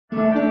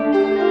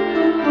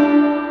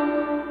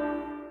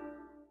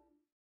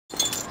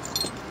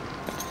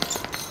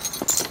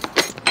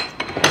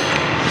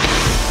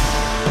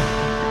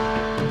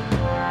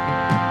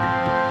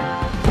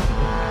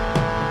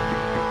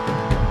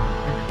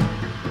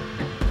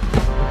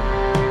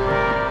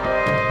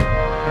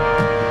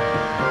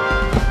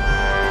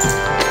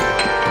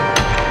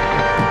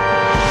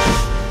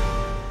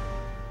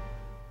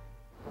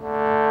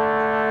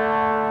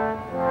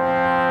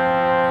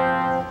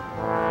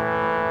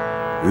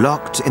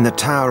Locked in the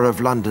Tower of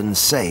London's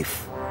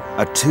safe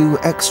are two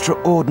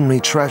extraordinary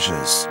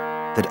treasures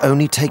that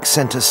only take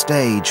centre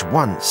stage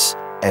once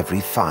every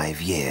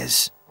 5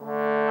 years.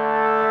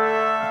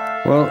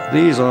 Well,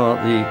 these are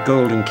the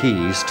golden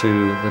keys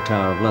to the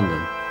Tower of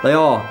London. They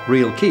are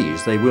real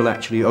keys. They will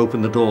actually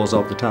open the doors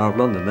of the Tower of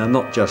London. They're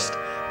not just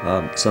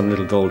some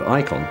little gold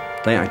icon.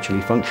 They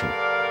actually function.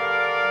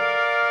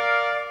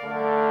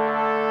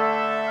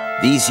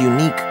 These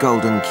unique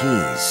golden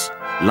keys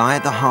lie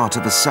at the heart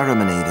of a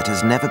ceremony that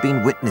has never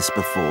been witnessed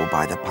before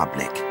by the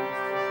public.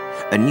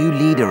 A new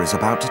leader is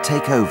about to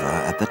take over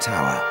at the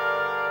Tower.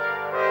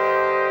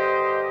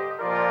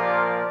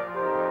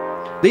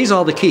 These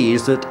are the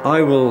keys that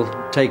I will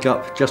take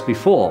up just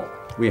before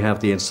we have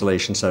the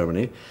installation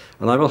ceremony,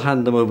 and I will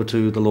hand them over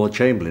to the Lord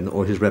Chamberlain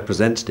or his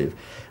representative,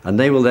 and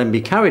they will then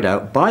be carried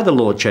out by the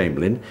Lord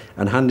Chamberlain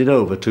and handed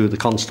over to the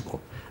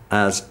constable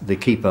as the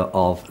keeper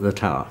of the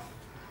Tower.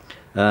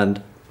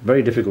 And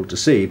very difficult to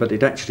see, but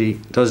it actually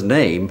does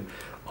name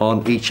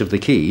on each of the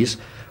keys.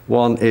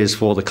 One is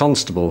for the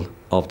constable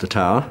of the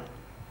Tower,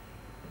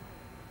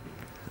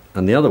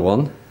 and the other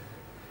one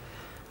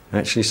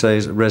actually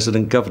says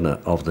resident governor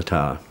of the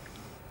Tower.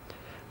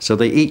 So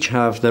they each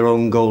have their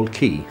own gold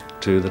key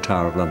to the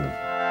Tower of London.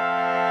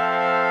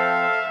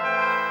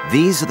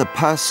 These are the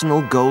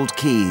personal gold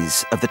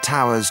keys of the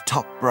Tower's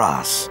top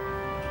brass,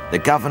 the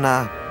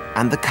governor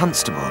and the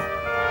constable.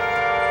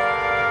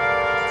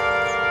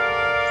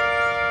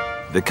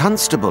 The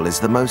constable is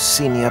the most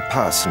senior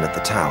person at the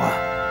Tower.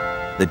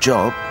 The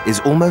job is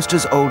almost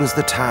as old as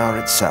the Tower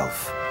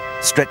itself,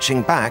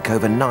 stretching back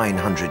over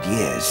 900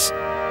 years.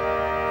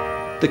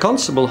 The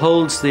constable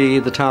holds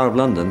the Tower of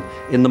London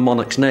in the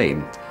monarch's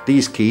name.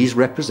 These keys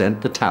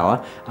represent the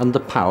Tower and the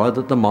power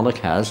that the monarch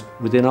has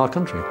within our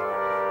country.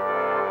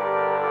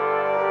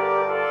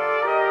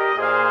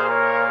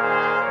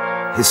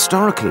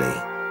 Historically,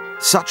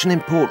 such an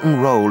important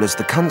role as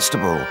the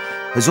constable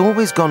has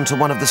always gone to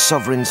one of the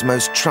sovereign's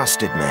most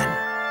trusted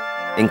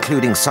men,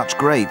 including such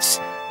greats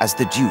as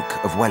the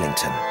Duke of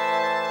Wellington.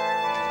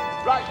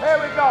 Right, here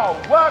we go.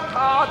 Work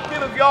hard,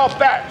 give us your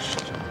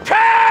best.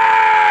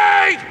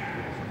 Take!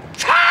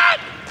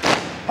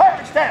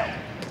 Hold still!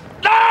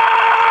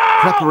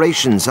 No!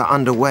 Preparations are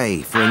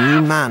underway for a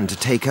new man to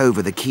take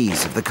over the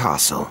keys of the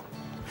castle.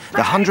 The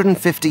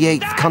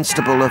 158th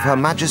Constable of Her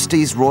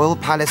Majesty's Royal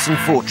Palace and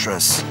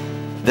Fortress,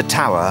 the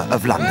Tower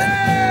of London.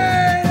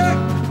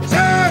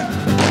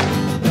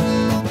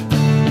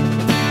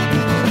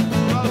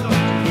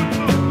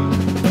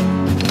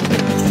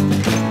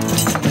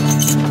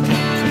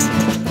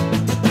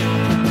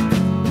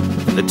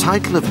 The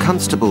title of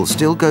constable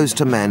still goes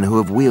to men who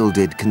have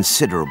wielded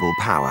considerable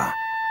power.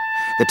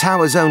 The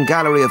Tower's own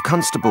gallery of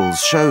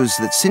constables shows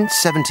that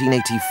since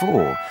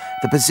 1784,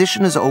 the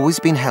position has always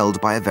been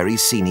held by a very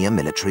senior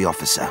military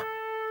officer.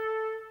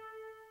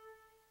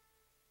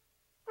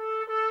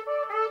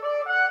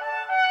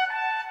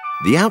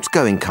 The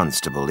outgoing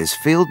constable is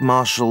Field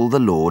Marshal the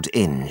Lord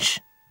Inge.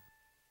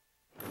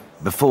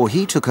 Before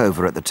he took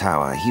over at the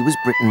Tower, he was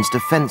Britain's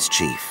defence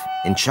chief,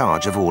 in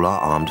charge of all our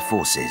armed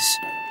forces.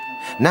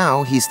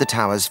 Now he's the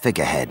Tower's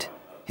figurehead,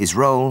 his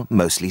role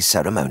mostly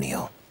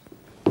ceremonial.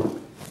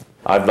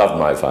 I've loved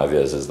my 5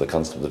 years as the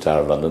Constable of the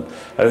Tower of London,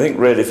 I think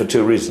really for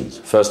two reasons.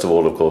 First of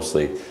all, of course,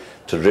 the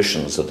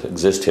traditions that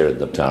exist here in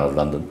the Tower of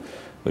London,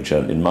 which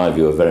are, in my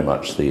view, are very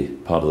much the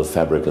part of the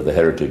fabric of the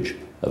heritage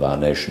of our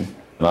nation.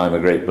 And I'm a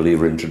great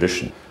believer in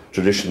tradition.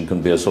 Tradition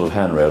can be a sort of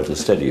handrail to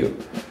steady you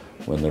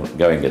when the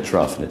going gets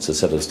rough, and it's a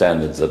set of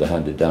standards that are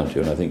handed down to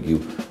you, and I think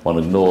one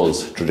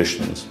ignores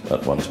traditions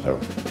at one's peril.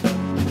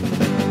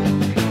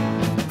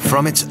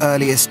 From its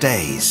earliest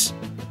days,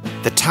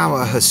 the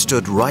Tower has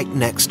stood right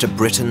next to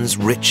Britain's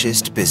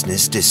richest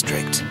business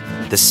district,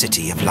 the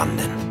City of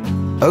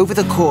London. Over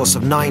the course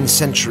of 9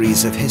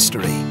 centuries of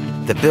history,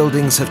 the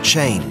buildings have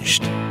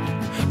changed,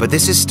 but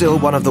this is still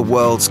one of the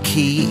world's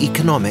key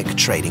economic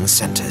trading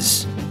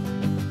centres.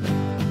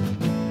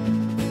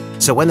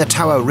 So when the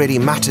Tower really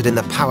mattered in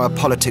the power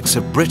politics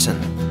of Britain,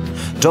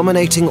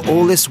 dominating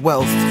all this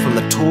wealth from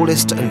the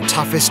tallest and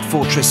toughest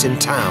fortress in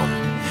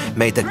town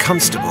made the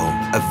constable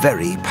a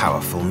very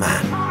powerful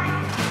man.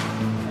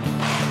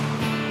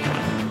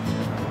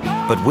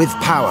 But with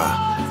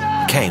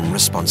power came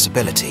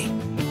responsibility.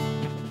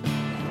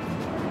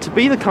 To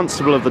be the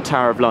Constable of the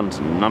Tower of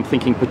London, and I'm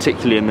thinking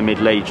particularly in the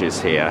Middle Ages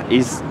here,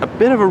 is a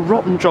bit of a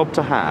rotten job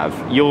to have.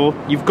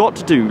 You've got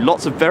to do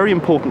lots of very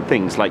important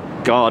things like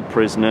guard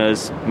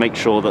prisoners, make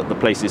sure that the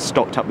place is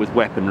stocked up with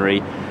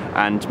weaponry,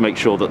 and make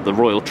sure that the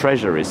royal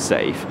treasure is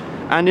safe.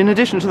 And in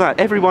addition to that,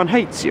 everyone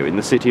hates you in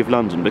the City of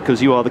London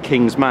because you are the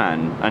King's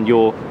man and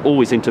you're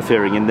always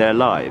interfering in their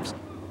lives.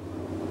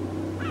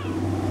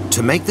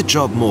 To make the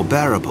job more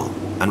bearable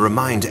and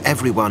remind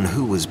everyone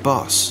who was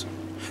boss,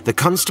 the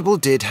constable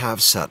did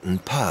have certain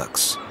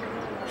perks.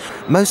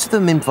 Most of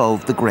them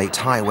involved the great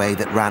highway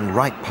that ran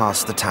right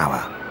past the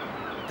tower,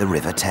 the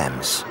River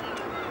Thames.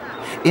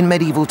 In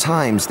medieval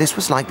times, this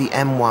was like the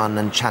M1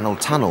 and Channel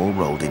Tunnel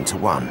rolled into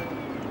one,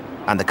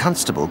 and the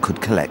constable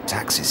could collect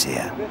taxes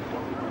here.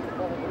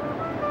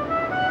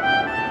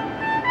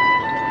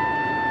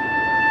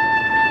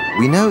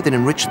 We know that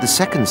in Richard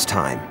II's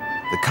time,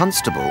 the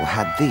constable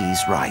had these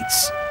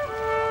rights.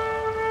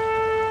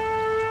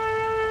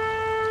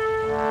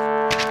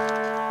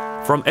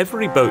 From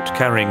every boat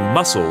carrying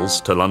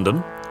mussels to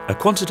London, a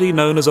quantity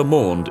known as a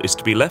maund is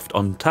to be left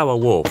on Tower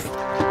Wharf.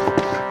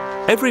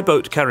 Every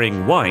boat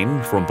carrying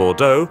wine from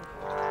Bordeaux,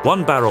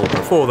 1 barrel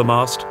before the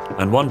mast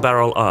and 1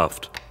 barrel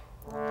aft.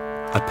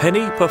 A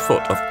penny per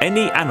foot of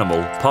any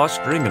animal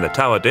pasturing in the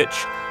Tower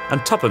ditch, and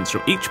 2pence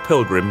from each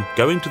pilgrim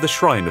going to the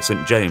shrine of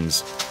St.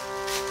 James.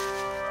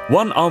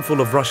 1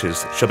 armful of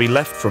rushes shall be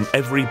left from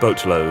every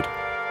boatload.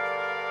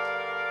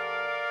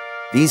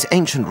 These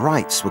ancient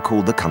rights were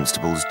called the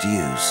constable's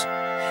dues.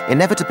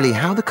 Inevitably,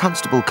 how the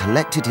constable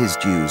collected his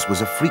dues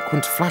was a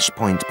frequent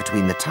flashpoint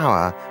between the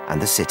Tower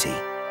and the city.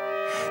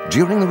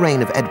 During the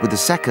reign of Edward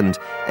II,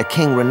 a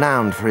king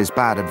renowned for his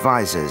bad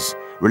advisors,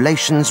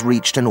 relations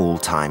reached an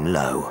all-time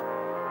low.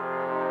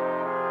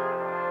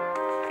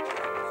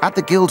 At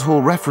the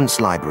Guildhall Reference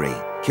Library,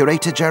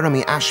 curator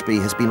Jeremy Ashby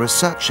has been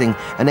researching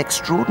an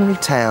extraordinary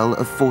tale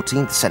of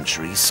 14th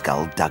century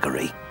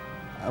skullduggery.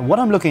 What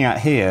I'm looking at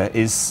here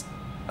is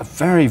a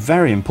very,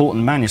 very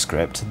important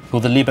manuscript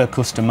called the Liber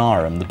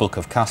Customarum, the Book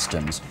of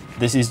Customs.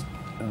 This is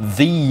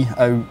the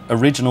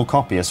original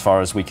copy, as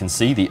far as we can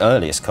see, the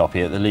earliest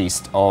copy at the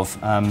least, of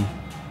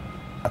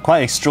a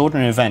quite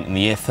extraordinary event in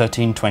the year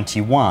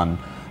 1321,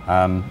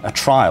 a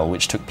trial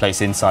which took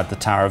place inside the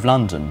Tower of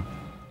London.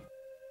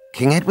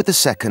 King Edward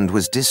II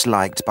was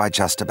disliked by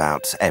just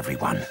about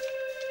everyone,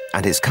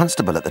 and his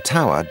constable at the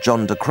Tower,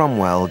 John de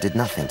Cromwell, did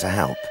nothing to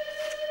help.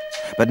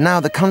 But now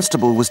the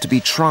constable was to be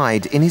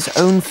tried in his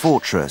own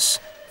fortress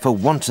for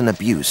wanton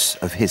abuse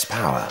of his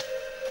power.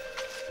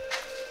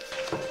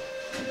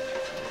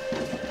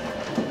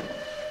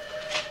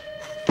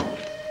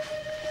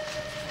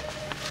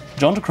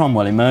 John de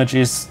Cromwell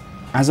emerges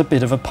as a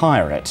bit of a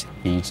pirate.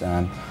 He'd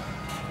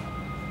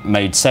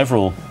made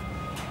several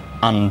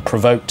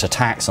unprovoked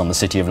attacks on the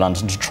City of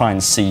London to try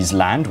and seize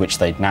land, which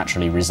they'd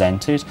naturally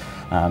resented.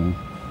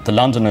 The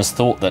Londoners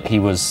thought that he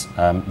was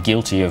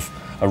guilty of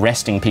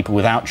arresting people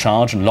without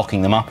charge and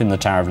locking them up in the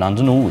Tower of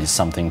London, always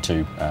something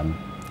to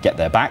get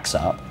their backs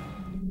up.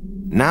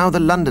 Now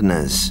the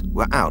Londoners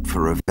were out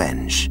for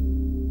revenge.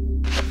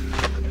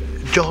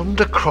 John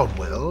de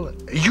Cromwell,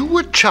 you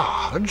were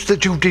charged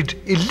that you did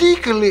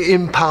illegally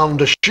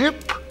impound a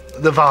ship,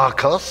 the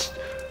Varcost,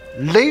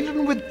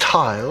 laden with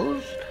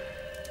tiles,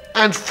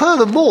 and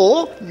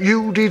furthermore,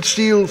 you did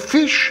steal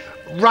fish,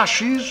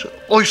 rushes,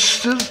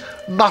 oysters,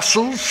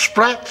 mussels,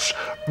 sprats,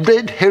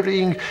 red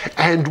herring,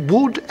 and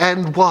wood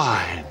and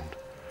wine.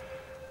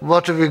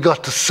 What have you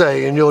got to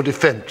say in your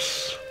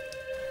defence?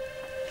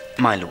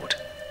 My lord,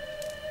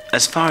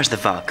 as far as the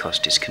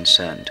Varcost is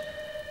concerned,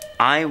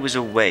 I was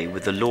away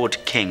with the Lord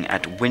King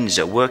at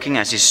Windsor, working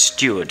as his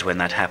steward when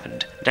that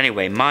happened. But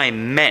anyway, my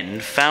men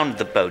found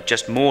the boat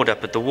just moored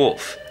up at the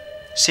wharf.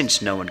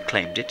 Since no one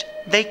claimed it,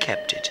 they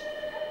kept it.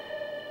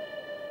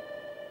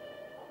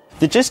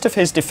 The gist of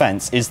his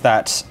defence is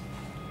that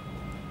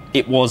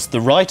it was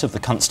the right of the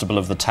Constable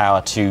of the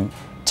Tower to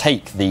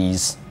take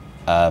these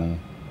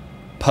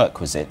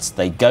perquisites.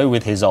 They go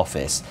with his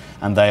office,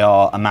 and they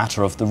are a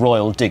matter of the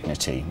royal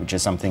dignity, which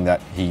is something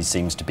that he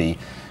seems to be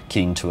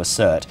keen to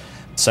assert.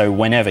 So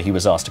whenever he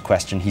was asked a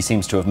question, he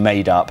seems to have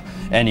made up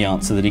any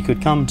answer that he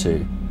could come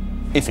to.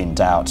 If in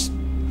doubt,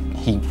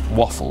 he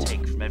waffled.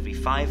 Take from every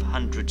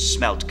 500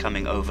 smelt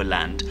coming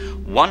overland,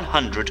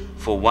 100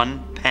 for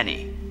 1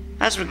 penny.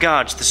 As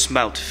regards the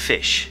smelt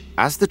fish,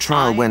 as the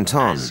trial went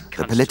on,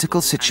 the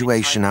political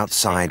situation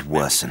outside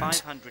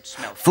worsened.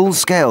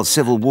 Full-scale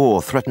civil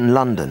war threatened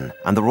London,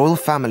 and the royal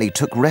family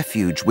took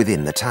refuge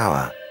within the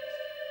Tower.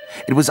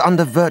 It was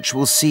under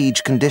virtual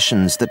siege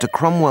conditions that de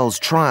Cromwell's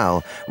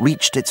trial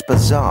reached its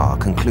bizarre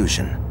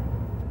conclusion.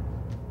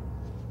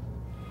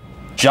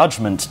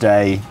 Judgment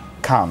Day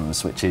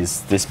comes, which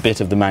is this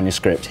bit of the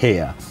manuscript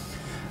here.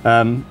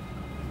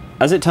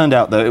 As it turned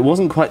out, though, it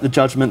wasn't quite the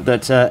judgment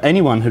that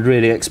anyone had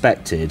really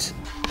expected.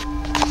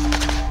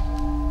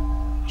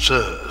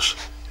 Sirs,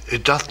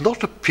 it doth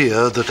not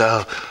appear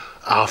that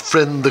our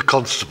friend the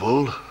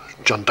constable,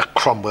 John de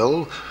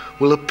Cromwell,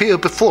 will appear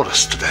before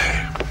us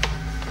today.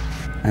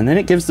 And then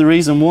it gives the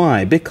reason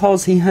why.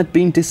 Because he had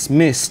been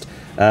dismissed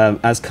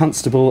as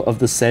constable of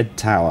the said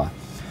tower.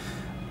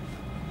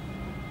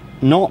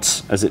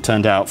 Not, as it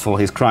turned out, for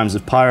his crimes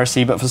of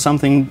piracy, but for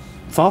something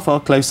far,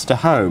 far closer to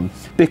home.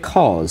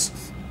 Because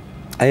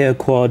eo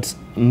quod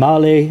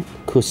male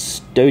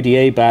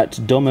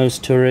custodiebat domos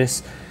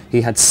turis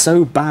He had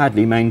so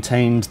badly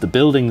maintained the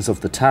buildings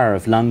of the Tower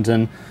of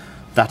London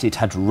that it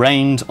had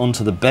rained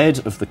onto the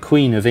bed of the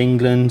Queen of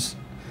England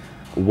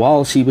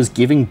while she was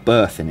giving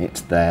birth in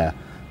it there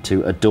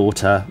to a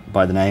daughter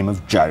by the name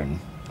of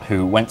Joan,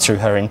 who went through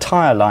her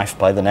entire life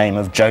by the name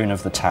of Joan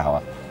of the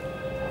Tower.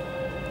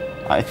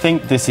 I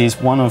think this is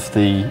one of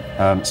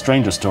the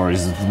stranger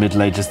stories of the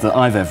Middle Ages that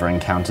I've ever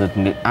encountered,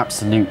 and it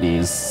absolutely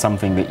is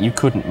something that you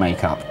couldn't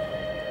make up.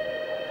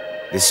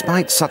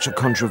 Despite such a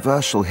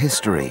controversial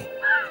history,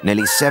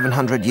 nearly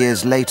 700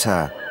 years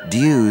later,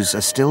 dues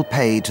are still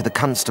paid to the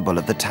Constable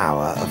of the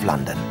Tower of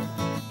London.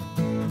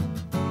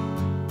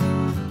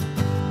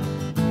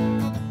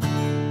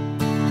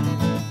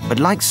 But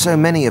like so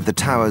many of the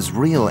Tower's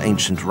real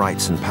ancient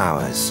rights and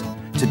powers,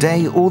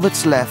 today all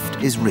that's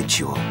left is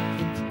ritual.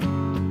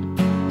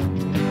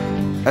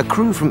 A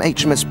crew from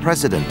HMS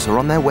President are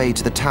on their way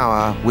to the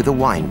Tower with a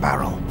wine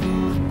barrel.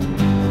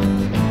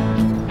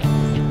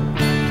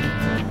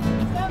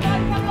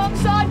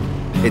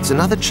 It's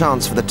another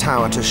chance for the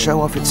Tower to show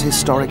off its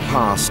historic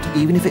past,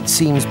 even if it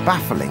seems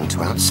baffling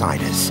to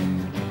outsiders.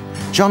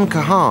 John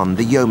Cahan,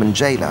 the yeoman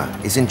jailer,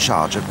 is in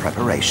charge of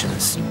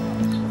preparations.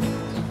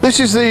 This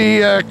is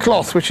the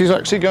cloth which is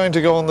actually going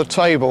to go on the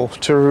table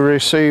to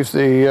receive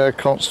the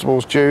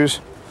constable's dues.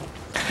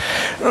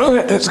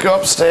 Right, let's go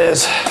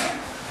upstairs.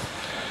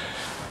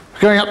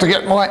 Going up to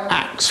get my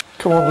axe.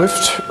 Come on,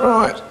 lift.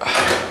 Right.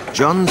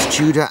 John's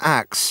Tudor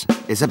axe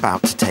is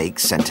about to take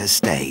centre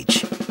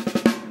stage.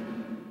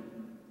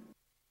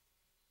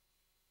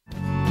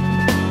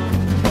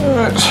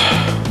 Right.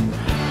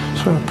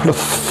 So I'll put a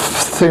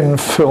thin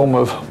film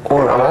of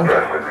oil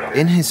on.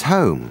 In his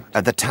home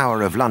at the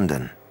Tower of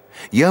London,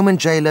 yeoman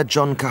jailer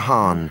John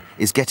Cahan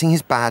is getting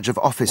his badge of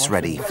office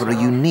ready for a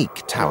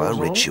unique Tower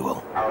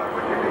ritual.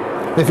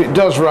 If it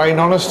does rain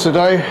on us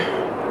today,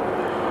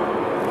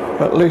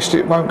 at least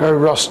it won't go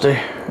rusty,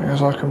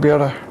 because I can be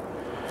able to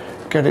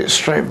get it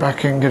straight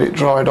back in, get it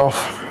dried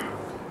off.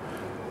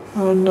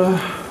 And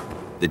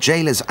the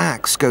jailer's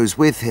axe goes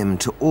with him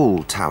to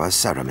all Tower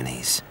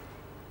ceremonies.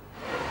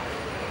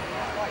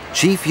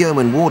 Chief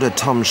Yeoman Warder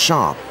Tom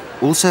Sharp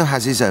also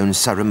has his own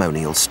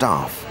ceremonial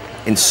staff,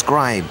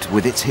 inscribed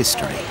with its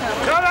history.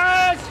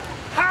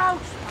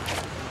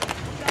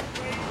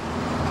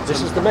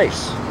 This is the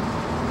mace,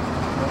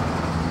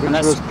 which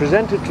was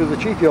presented to the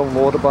Chief Yeoman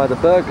Warder by the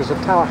burghers of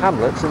Tower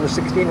Hamlets in the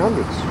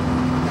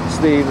 1600s. It's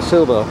the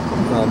silver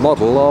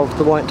model of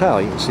the White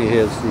Tower. You can see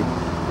here's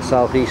the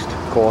southeast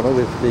corner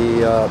with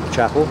the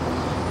chapel.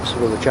 This is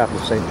where the chapel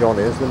of St. John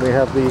is. Then we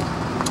have the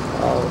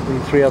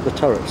three other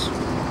turrets.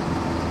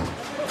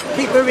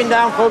 Keep moving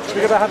down, folks.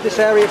 We're going to have this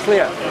area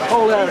clear, this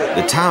whole area.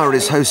 The Tower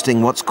is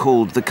hosting what's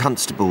called the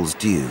Constable's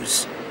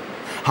Dues,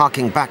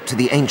 harking back to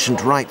the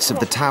ancient rights of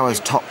the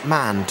Tower's top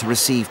man to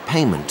receive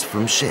payment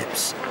from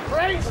ships.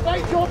 Pray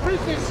state your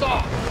business, sir.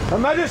 Her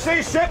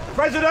Majesty's ship,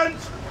 President,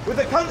 with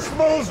the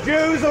Constable's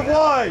dues of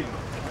wine.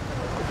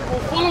 Well,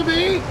 follow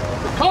me.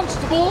 The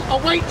Constable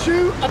awaits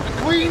you at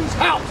the Queen's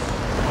house.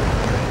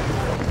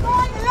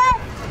 Right,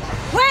 left,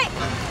 quick,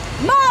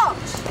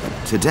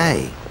 march!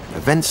 Today,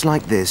 events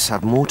like this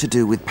have more to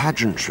do with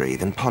pageantry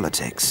than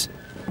politics.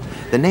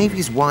 The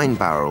Navy's wine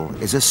barrel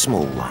is a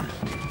small one,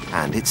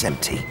 and it's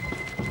empty.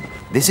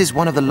 This is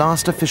one of the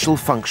last official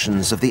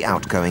functions of the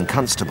outgoing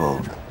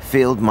Constable,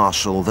 Field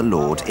Marshal the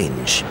Lord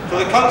Inge. To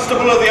the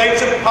Constable of the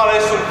ancient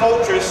palace and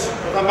fortress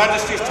of Her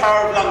Majesty's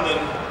Tower of London,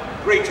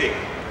 greeting.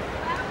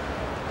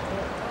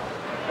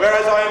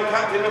 Whereas I am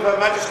Captain of Her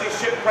Majesty's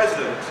Ship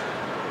President,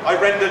 I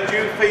render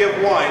due fee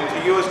of wine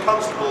to you as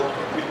Constable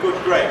with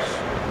good grace.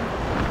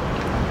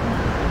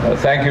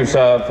 Thank you,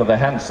 sir, for the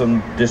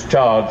handsome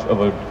discharge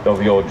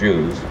of your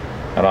dues,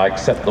 and I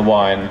accept the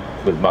wine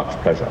with much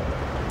pleasure.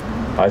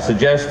 I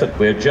suggest that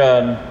we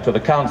adjourn to the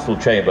council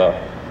chamber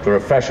to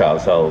refresh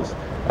ourselves,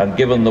 and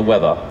given the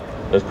weather,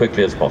 as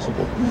quickly as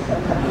possible.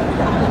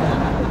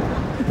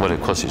 Well,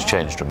 of course, it's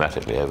changed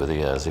dramatically over the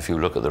years. If you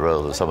look at the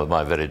role of some of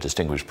my very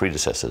distinguished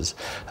predecessors,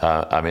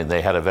 I mean,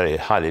 they had a very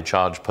highly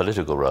charged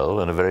political role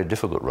and a very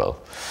difficult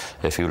role.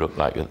 If you look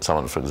like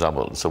someone, for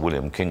example, Sir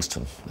William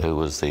Kingston, who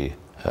was the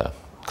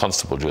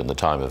Constable during the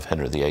time of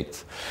Henry VIII,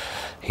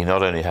 he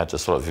not only had to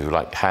sort of, if you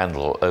like,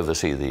 handle or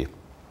oversee the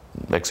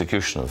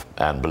execution of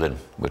Anne Boleyn,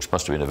 which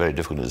must have been a very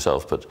difficult in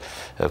itself, but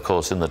of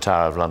course in the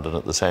Tower of London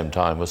at the same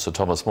time was Sir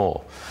Thomas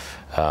More,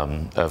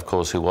 of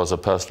course, who was a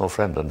personal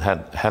friend, and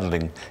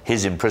handling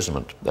his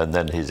imprisonment and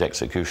then his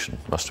execution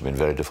must have been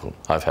very difficult.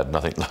 I've had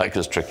nothing like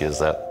as tricky as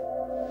that.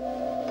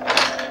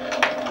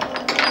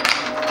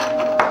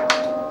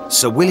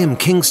 Sir William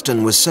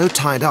Kingston was so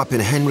tied up in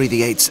Henry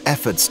VIII's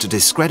efforts to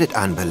discredit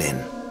Anne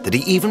Boleyn that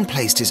he even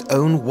placed his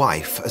own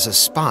wife as a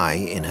spy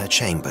in her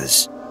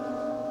chambers.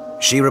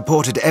 She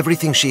reported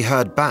everything she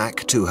heard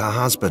back to her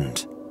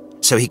husband,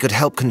 so he could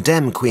help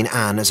condemn Queen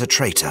Anne as a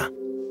traitor.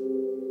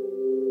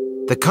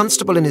 The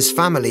Constable and his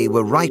family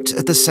were right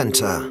at the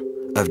centre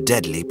of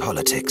deadly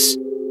politics.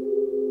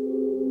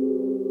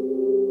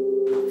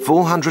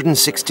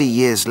 460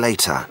 years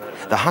later,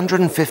 the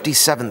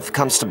 157th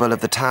Constable of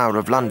the Tower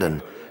of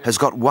London has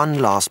got one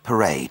last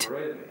parade,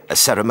 a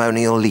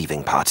ceremonial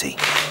leaving party.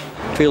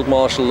 Field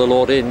Marshal the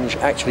Lord Inge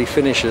actually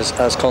finishes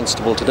as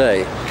constable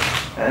today.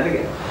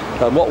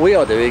 And what we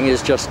are doing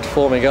is just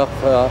forming up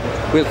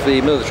with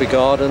the military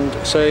guard and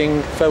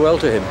saying farewell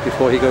to him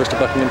before he goes to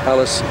Buckingham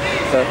Palace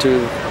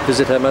to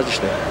visit Her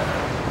Majesty.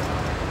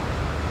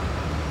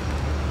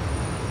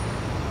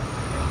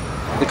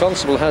 The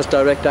constable has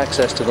direct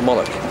access to the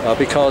monarch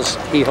because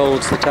he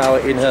holds the tower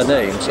in her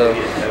name, so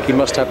he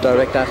must have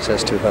direct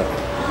access to her.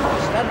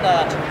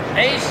 Standard.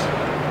 Ace.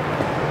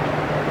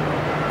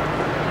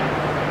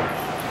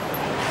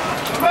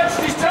 Her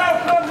Majesty's Tower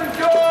of London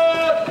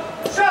Guard!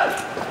 Shut!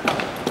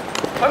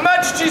 Her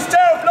Majesty's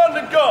Tower of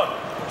London Guard!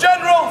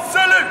 General,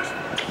 salute!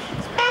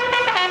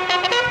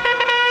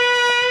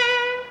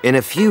 In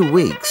a few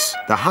weeks,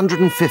 the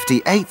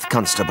 158th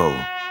Constable,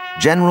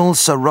 General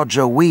Sir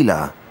Roger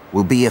Wheeler,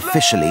 will be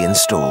officially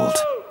installed.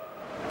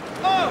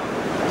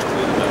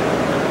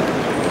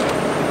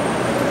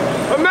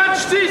 Her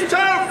Majesty's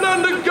Tower of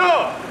London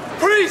Guard!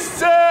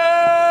 Present!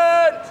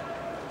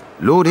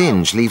 Lord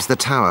Inge leaves the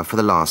tower for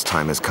the last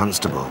time as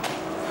constable,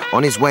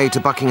 on his way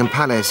to Buckingham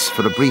Palace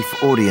for a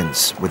brief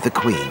audience with the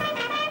Queen.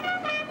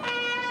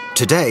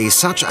 Today,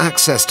 such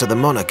access to the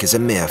monarch is a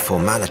mere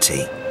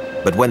formality.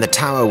 But when the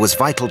tower was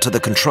vital to the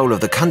control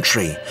of the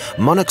country,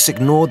 monarchs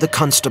ignored the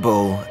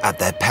constable at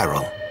their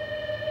peril.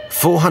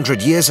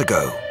 400 years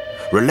ago,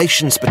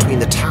 relations between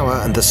the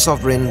tower and the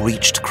sovereign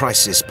reached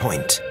crisis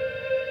point.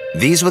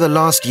 These were the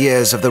last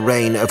years of the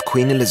reign of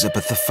Queen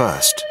Elizabeth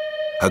I.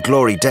 Her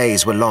glory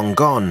days were long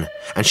gone,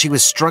 and she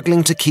was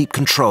struggling to keep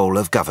control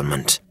of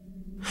government.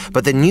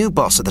 But the new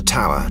boss of the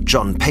tower,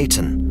 John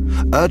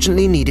Peyton,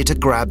 urgently needed to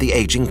grab the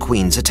aging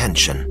Queen's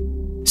attention.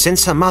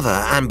 Since her mother,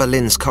 Anne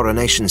Boleyn's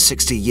coronation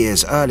 60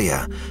 years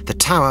earlier, the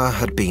tower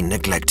had been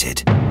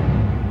neglected.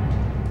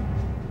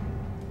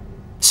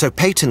 So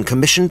Peyton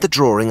commissioned the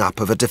drawing up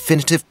of a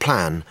definitive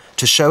plan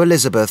to show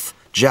Elizabeth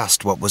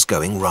just what was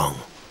going wrong.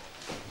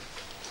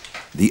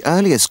 The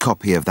earliest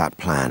copy of that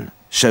plan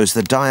shows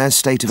the dire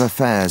state of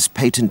affairs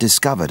Peyton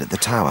discovered at the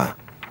tower.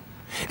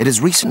 It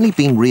has recently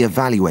been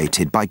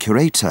re-evaluated by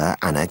curator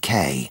Anna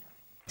Kay.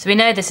 So we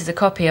know this is a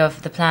copy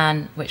of the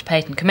plan which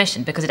Peyton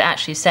commissioned because it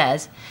actually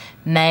says,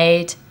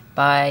 made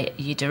by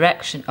the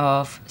direction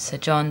of Sir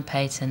John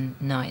Peyton,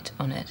 Knight,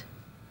 on it.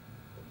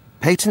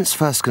 Peyton's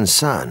first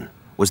concern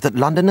was that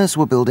Londoners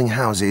were building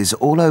houses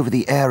all over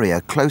the area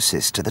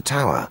closest to the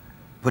tower,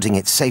 putting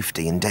its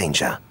safety in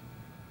danger.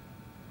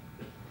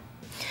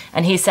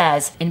 And he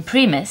says, in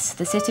premise,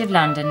 the City of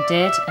London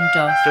did and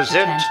doth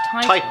present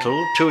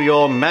title to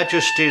your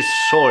Majesty's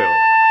soil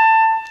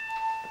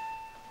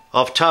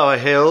of Tower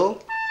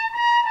Hill.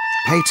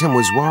 Peyton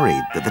was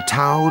worried that the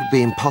tower would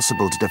be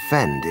impossible to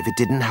defend if it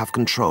didn't have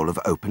control of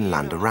open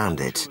land around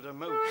it.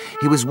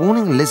 He was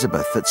warning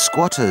Elizabeth that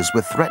squatters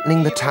were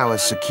threatening the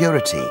tower's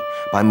security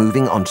by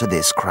moving onto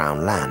this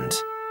crown land.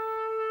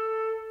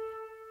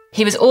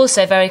 He was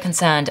also very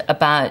concerned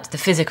about the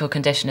physical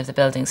condition of the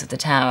buildings of the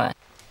tower.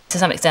 To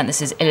some extent,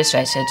 this is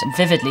illustrated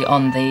vividly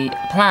on the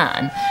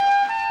plan,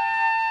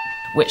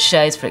 which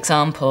shows, for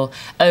example,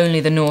 only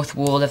the north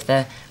wall of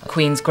the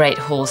Queen's Great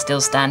Hall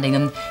still standing,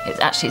 and it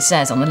actually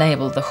says on the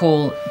label, the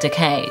hall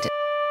decayed.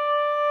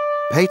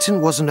 Peyton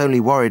wasn't only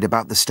worried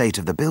about the state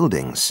of the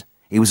buildings,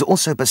 he was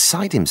also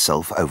beside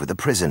himself over the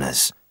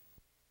prisoners.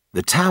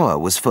 The tower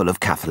was full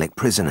of Catholic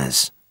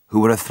prisoners,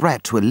 who were a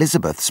threat to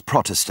Elizabeth's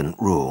Protestant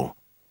rule.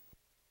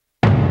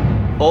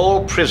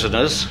 All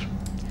prisoners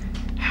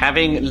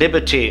having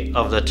liberty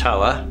of the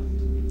tower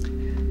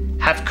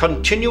have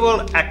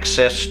continual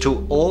access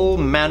to all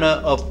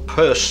manner of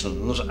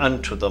persons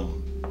unto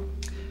them.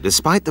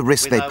 Despite the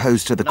risk they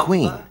posed to the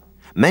Queen,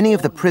 many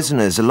of the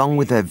prisoners, along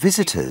with their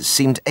visitors,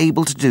 seemed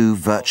able to do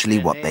virtually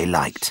what they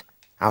liked,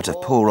 out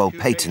of poor old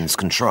Peyton's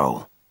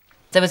control.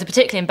 There was a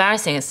particularly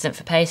embarrassing incident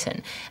for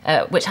Peyton,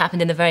 which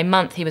happened in the very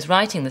month he was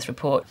writing this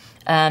report.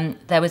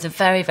 There was a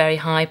very, very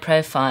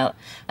high-profile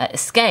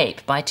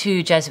escape by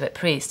 2 Jesuit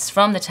priests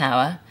from the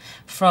tower,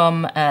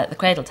 from the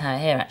Cradle Tower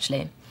here,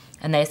 actually,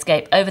 and they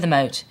escape over the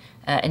moat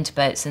into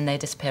boats and they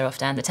disappear off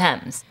down the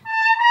Thames.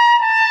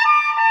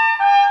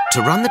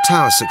 To run the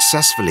tower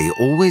successfully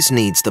always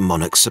needs the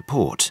monarch's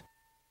support.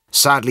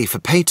 Sadly for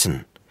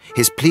Peyton,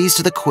 his pleas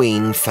to the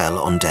Queen fell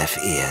on deaf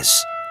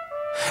ears.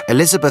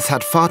 Elizabeth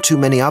had far too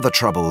many other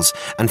troubles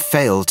and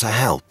failed to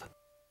help.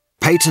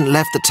 Peyton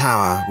left the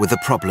tower with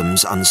the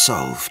problems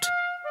unsolved.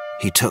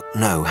 He took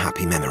no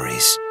happy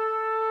memories.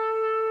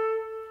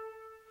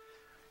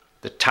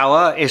 The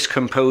tower is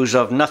composed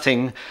of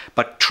nothing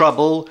but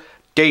trouble,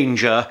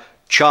 danger,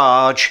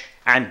 charge,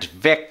 and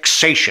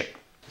vexation.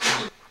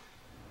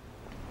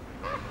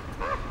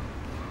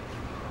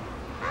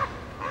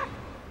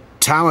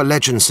 Tower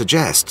legend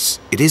suggests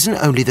it isn't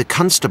only the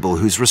constable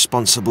who's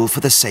responsible for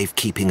the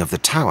safekeeping of the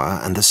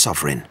tower and the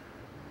sovereign.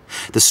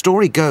 The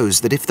story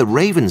goes that if the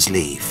ravens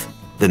leave,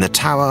 then the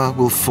tower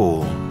will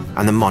fall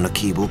and the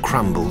monarchy will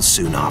crumble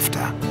soon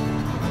after.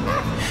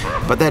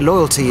 But their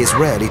loyalty is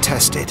rarely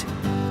tested.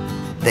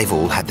 They've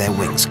all had their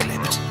wings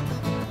clipped.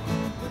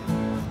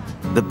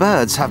 The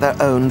birds have their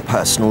own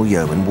personal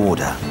yeoman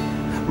warder,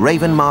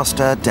 Raven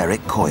Master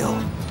Derek Coyle.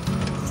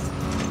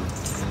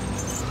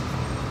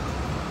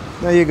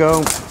 There you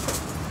go.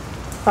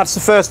 That's the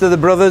first of the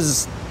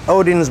brothers.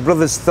 Odin's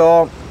brother's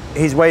Thor.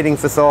 He's waiting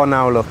for Thor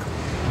now, look.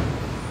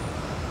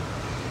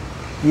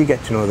 You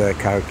get to know their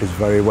characters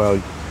very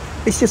well.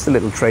 It's just the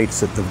little traits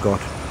that they've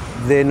got.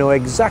 They know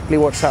exactly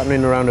what's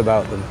happening around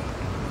about them.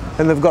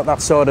 And they've got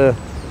that sort of,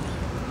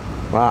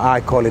 well, I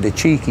call it a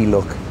cheeky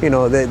look. You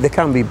know, they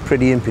can be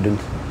pretty impudent.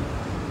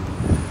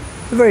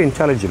 They're very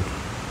intelligent.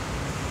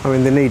 I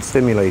mean, they need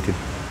stimulated.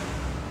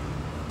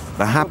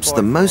 Perhaps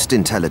the most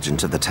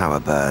intelligent of the tower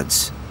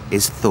birds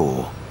is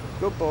Thor.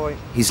 Good boy.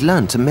 He's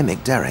learned to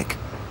mimic Derek.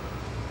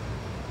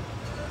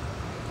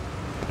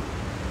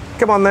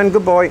 Come on then,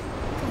 good boy.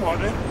 Come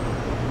on then.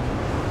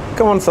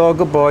 Come on, Thor,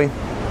 good boy.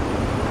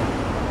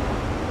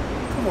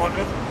 Come on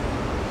then.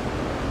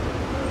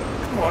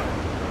 Come on.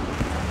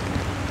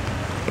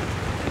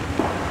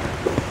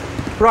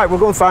 Right, we'll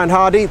go and find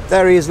Hardy.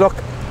 There he is, look.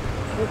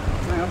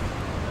 Hang on.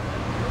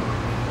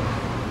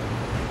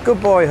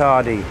 Good boy,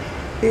 Hardy.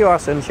 Here you are,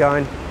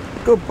 sunshine.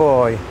 Good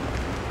boy.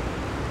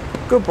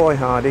 Good boy,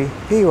 Hardy.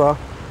 Here you are.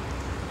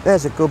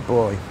 There's a good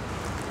boy.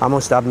 I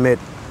must admit,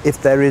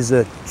 if there is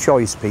a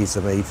choice piece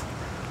of meat,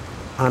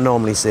 I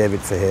normally save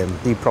it for him.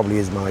 He probably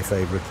is my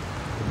favourite.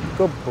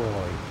 Good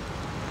boy.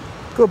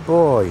 Good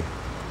boy.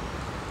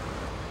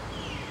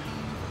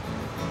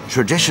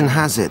 Tradition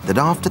has it that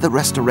after the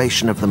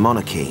restoration of the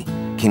monarchy,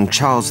 King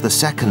Charles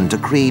II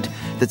decreed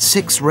that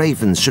 6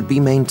 ravens should be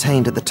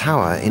maintained at the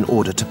tower in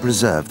order to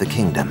preserve the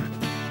kingdom.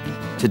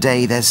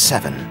 Today there's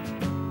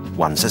 7.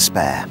 One's a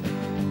spare.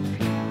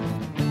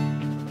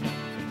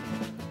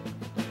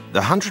 The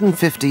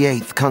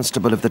 158th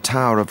Constable of the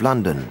Tower of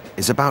London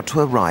is about to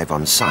arrive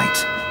on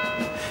site.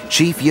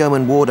 Chief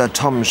Yeoman Warder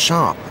Tom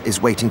Sharp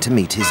is waiting to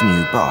meet his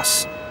new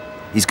boss.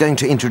 He's going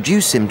to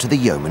introduce him to the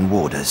Yeoman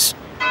Warders.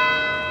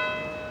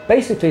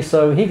 Basically,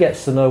 so he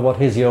gets to know what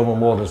his Yeoman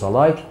Warders are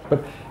like,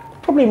 but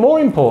probably more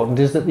important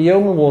is that the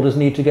Yeoman Warders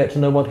need to get to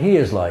know what he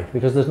is like,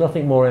 because there's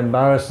nothing more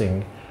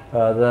embarrassing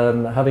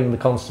than having the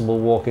constable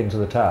walk into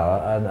the tower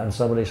and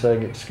somebody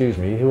saying, "Excuse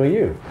me, who are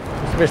you?"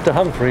 It's Mr.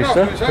 Humphreys,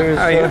 sir.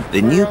 How are you?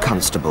 The new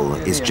constable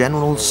is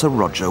General Sir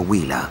Roger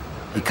Wheeler.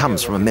 He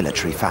comes from a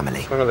military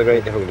family. One of the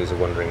great difficulties of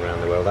wandering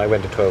around the world. I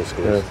went to 12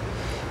 schools.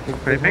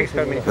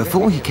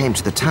 Before he came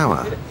to the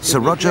tower, Sir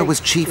Roger was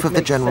Chief of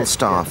the General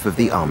Staff of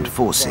the Armed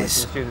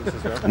Forces.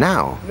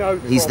 Now,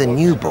 he's the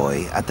new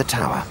boy at the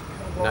tower.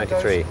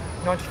 93.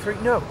 93?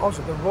 No, I was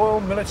at the Royal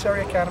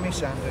Military Academy,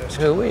 Sandhurst.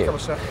 Who were you?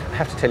 I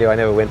have to tell you, I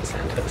never went to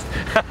Sandhurst.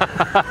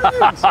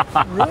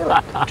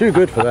 Really? Too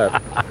good for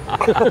that.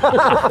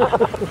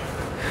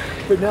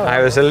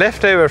 I was a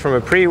leftover from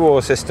a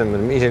pre-war system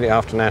immediately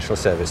after National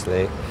Service.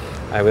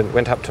 I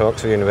went up to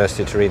Oxford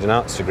University to read an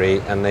arts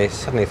degree, and they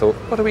suddenly thought,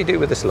 what do we do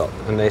with this lot?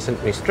 And they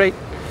sent me straight.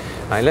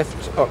 I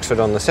left Oxford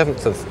on the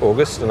 7th of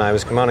August, and I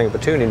was commanding a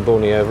platoon in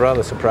Borneo,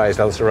 rather surprised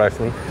Ulster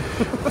Rifleman,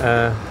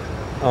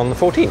 on the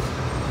 14th.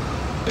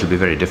 It'll be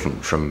very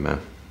different from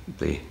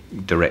the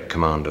direct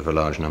command of a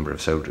large number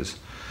of soldiers.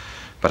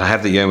 But I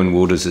have the Yeoman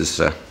Warders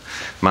as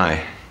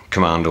my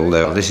command,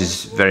 although this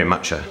is very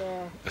much a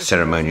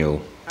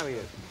ceremonial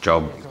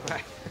job.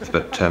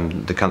 But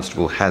the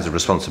constable has a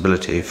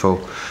responsibility for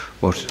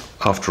what,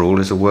 after all,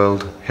 is a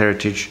World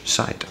Heritage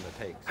Site.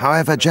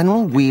 However,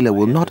 General Wheeler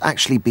will not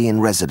actually be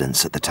in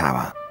residence at the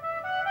tower.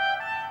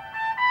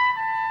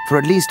 For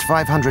at least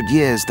 500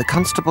 years, the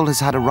constable has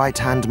had a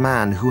right-hand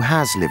man who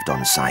has lived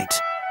on site.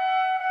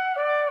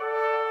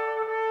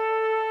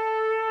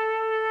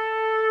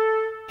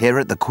 Here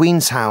at the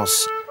Queen's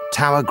House,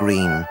 Tower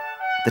Green,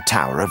 the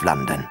Tower of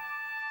London.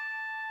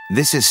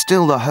 This is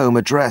still the home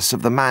address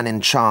of the man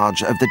in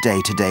charge of the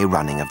day-to-day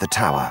running of the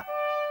tower,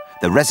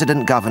 the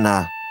resident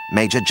governor,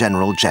 Major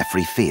General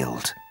Geoffrey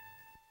Field.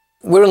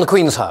 We're in the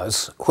Queen's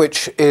House,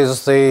 which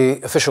is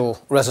the official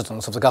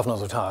residence of the governor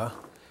of the tower.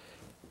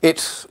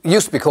 It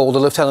used to be called the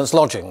Lieutenant's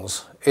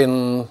Lodgings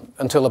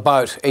until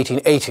about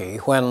 1880,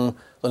 when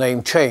the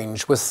name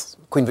changed with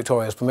Queen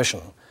Victoria's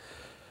permission.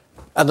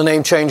 And the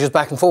name changes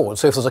back and forward,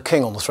 so if there's a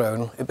king on the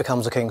throne, it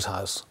becomes the King's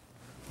House.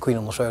 Queen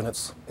on the throne,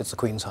 it's the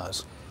Queen's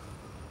House.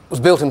 It was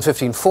built in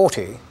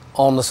 1540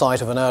 on the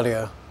site of an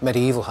earlier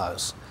medieval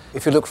house.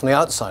 If you look from the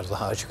outside of the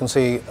house, you can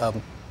see a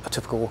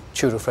typical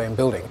Tudor frame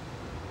building.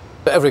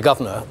 Every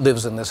governor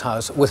lives in this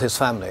house with his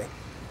family,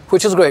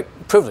 which is a great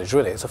privilege,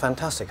 really. It's a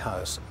fantastic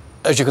house.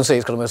 As you can see,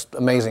 it's got a most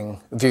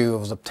amazing view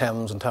of the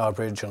Thames and Tower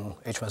Bridge and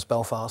HMS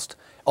Belfast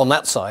on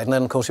that side, and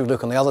then, of course, if you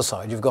look on the other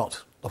side, you've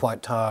got the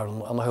White Tower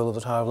and the whole of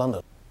the Tower of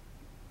London.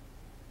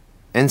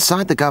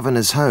 Inside the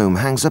governor's home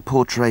hangs a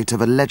portrait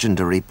of a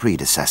legendary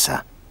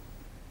predecessor,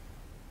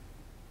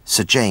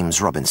 Sir James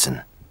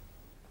Robinson.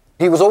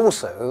 He was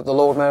also the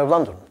Lord Mayor of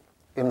London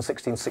in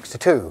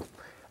 1662,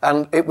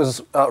 and it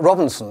was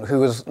Robinson who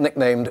was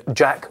nicknamed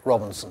Jack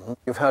Robinson.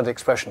 You've heard the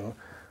expression,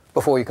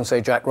 before you can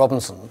say Jack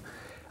Robinson,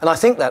 and I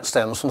think that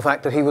stems from the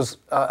fact that he was,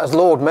 as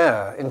Lord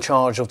Mayor, in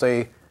charge of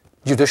the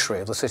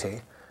judiciary of the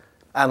city,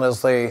 and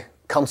as the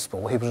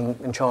constable, he was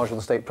in charge of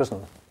the state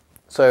prison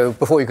So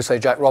before you could say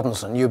Jack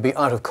Robinson, you'd be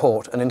out of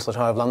court and into the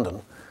Tower of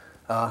London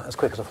as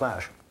quick as a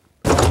flash.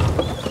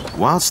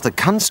 Whilst the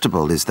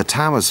constable is the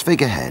Tower's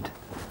figurehead,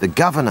 the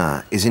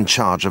governor is in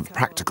charge of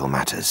practical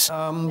matters.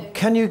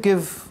 Can you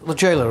give the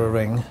jailer a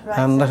ring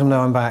and let him know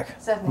I'm back?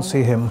 We'll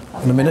see him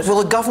in a minute.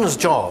 Well, the governor's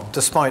job,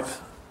 despite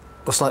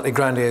the slightly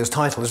grandiose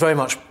title, is very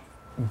much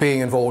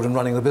being involved in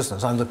running the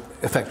business. I'm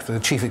effectively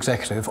the chief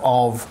executive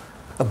of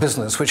a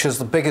business which is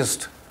the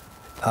biggest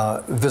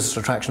visitor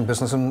attraction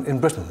business in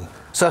Britain,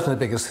 certainly the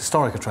biggest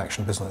historic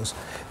attraction business.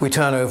 We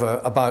turn over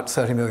about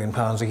 £30 million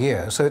a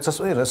year, so it's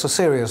a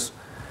serious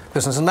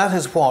business, and that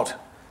is what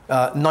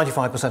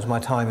 95% of my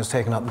time is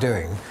taken up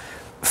doing.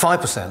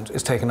 5%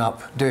 is taken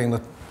up doing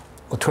the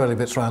twirly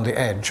bits around the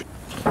edge.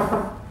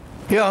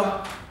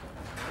 Yeah.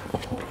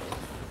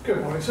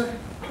 Good morning, sir.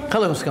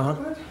 Hello, Mr.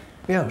 Garner.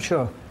 Yeah,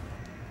 sure.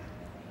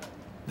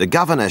 The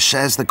governor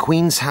shares the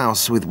Queen's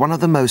house with one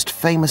of the most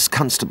famous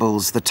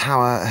constables the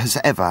Tower has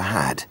ever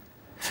had.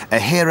 A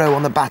hero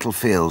on the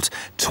battlefield,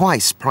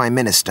 twice Prime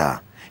Minister,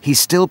 he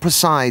still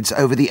presides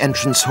over the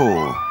entrance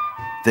hall,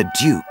 the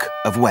Duke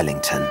of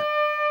Wellington.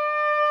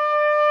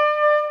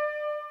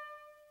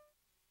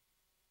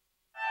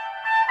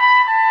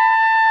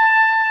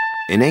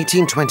 In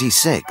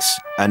 1826,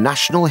 a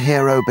national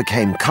hero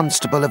became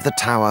Constable of the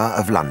Tower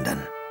of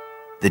London,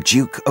 the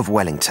Duke of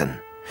Wellington,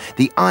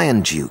 the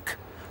Iron Duke,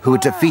 who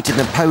had defeated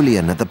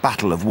Napoleon at the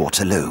Battle of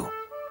Waterloo.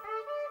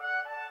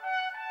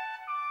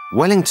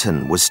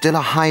 Wellington was still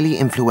a highly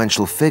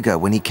influential figure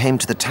when he came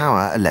to the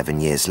Tower 11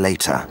 years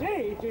later.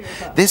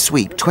 This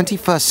week,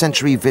 21st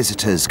century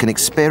visitors can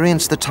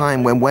experience the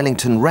time when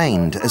Wellington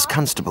reigned as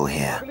constable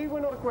here.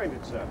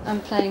 I'm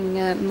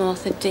playing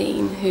Martha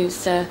Dean,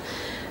 who's the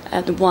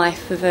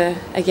wife of a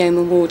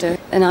yeoman warder,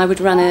 and I would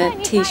run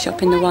a tea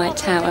shop in the White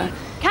Tower.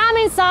 Come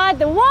inside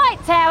the White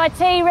Tower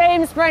tea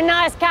rooms for a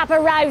nice cup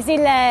of Rosie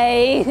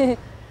Lee.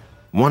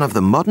 One of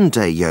the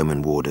modern-day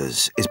yeoman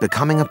warders is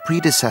becoming a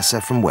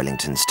predecessor from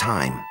Wellington's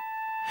time.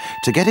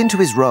 To get into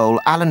his role,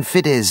 Alan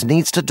Fiddes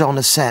needs to don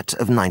a set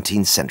of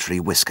 19th century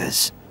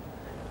whiskers.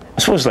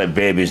 I suppose it's like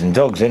babies and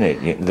dogs, isn't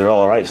it? They're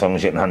all right as long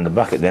as you can hand them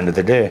back at the end of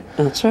the day.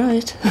 That's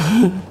right.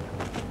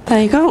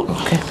 There you go.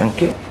 Okay,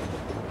 thank you.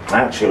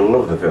 I actually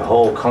love the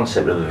whole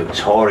concept of the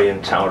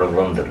Victorian Tower of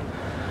London.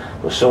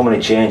 There were so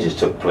many changes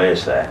took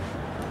place there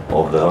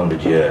over the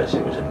 100 years.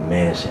 It was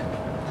amazing.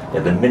 They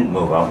had the Mint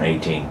move out in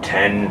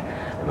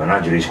 1810, the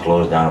menageries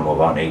closed down and moved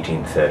out in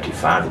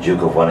 1835, the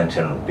Duke of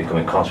Wellington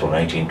becoming constable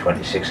in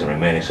 1826 and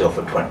remaining so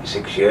for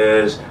 26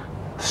 years.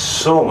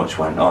 So much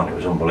went on, it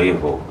was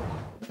unbelievable.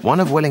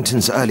 One of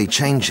Wellington's early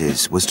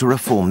changes was to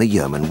reform the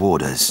yeoman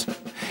warders.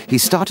 He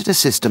started a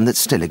system that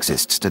still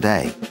exists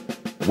today.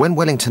 When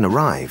Wellington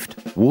arrived,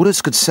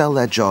 warders could sell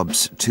their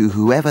jobs to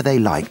whoever they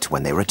liked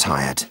when they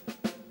retired.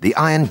 The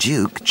Iron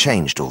Duke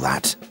changed all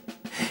that.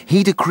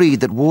 He decreed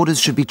that warders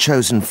should be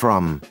chosen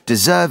from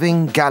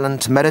deserving,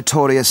 gallant,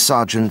 meritorious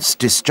sergeants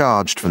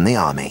discharged from the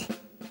army.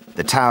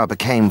 The Tower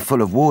became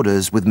full of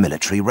warders with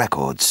military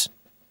records.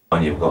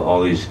 And you've got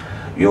all these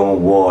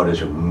young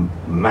warders with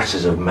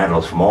masses of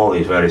medals from all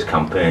these various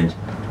campaigns.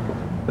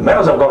 The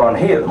medals I've got on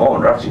here at the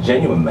moment are actually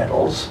genuine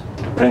medals.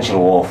 Peninsular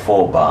War,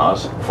 4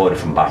 bars, 4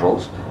 different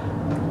battles.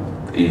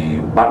 The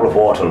Battle of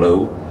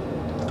Waterloo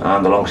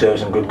and the Long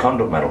Service and Good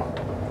Conduct Medal.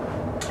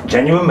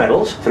 Genuine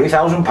medals,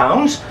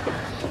 £3,000.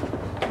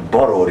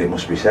 Borrowed, it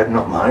must be said,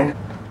 not mine.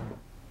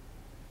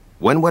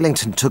 When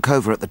Wellington took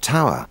over at the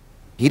Tower,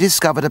 he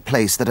discovered a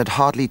place that had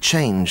hardly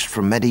changed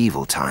from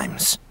medieval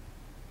times.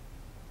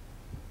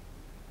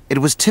 It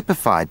was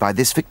typified by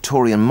this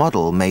Victorian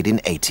model made in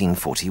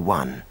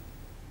 1841.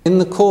 In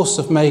the course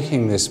of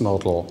making this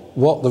model,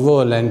 what the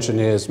Royal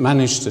Engineers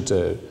managed to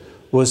do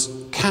was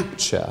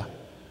capture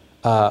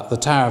the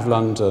Tower of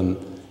London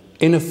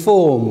in a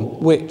form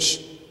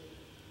which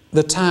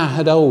the Tower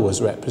had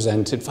always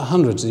represented for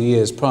hundreds of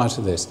years prior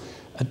to this,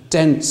 a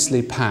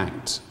densely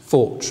packed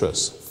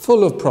fortress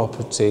full of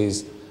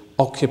properties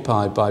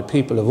occupied by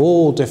people of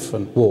all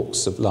different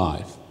walks of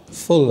life,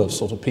 full of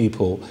sort of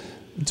people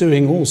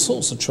doing all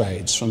sorts of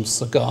trades, from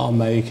cigar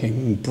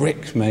making,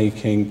 brick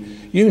making,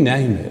 you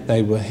name it,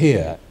 they were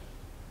here.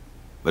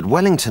 But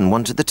Wellington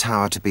wanted the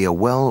Tower to be a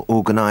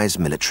well-organised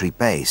military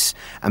base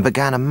and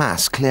began a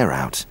mass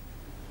clear-out.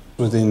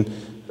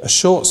 Within a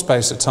short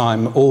space of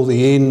time, all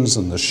the inns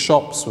and the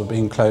shops were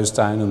being closed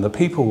down and the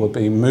people were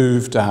being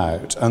moved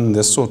out, and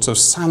this sort of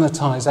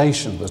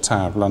sanitisation of the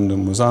Tower of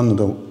London was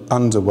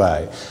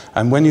underway.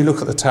 And when you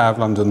look at the Tower of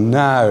London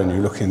now and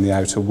you look in the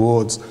outer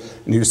wards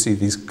and you see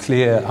these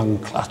clear,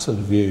 uncluttered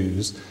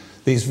views,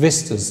 these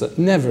vistas that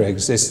never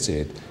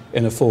existed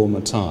in a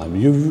former time,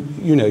 you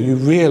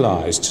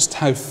realise just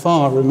how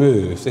far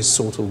removed this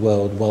sort of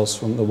world was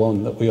from the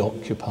one that we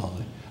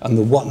occupy and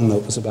the one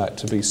that was about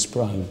to be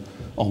sprung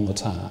on the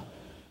Tower.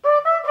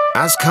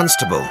 As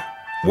Constable,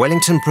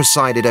 Wellington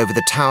presided over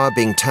the Tower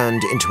being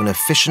turned into an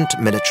efficient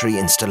military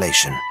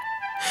installation,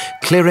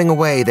 clearing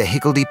away the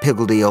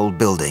higgledy-piggledy old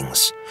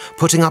buildings,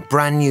 putting up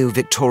brand new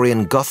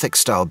Victorian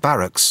Gothic-style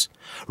barracks,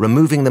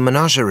 removing the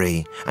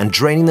menagerie and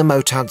draining the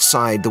moat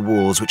outside the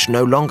walls, which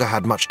no longer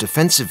had much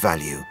defensive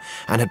value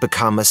and had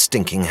become a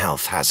stinking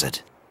health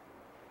hazard.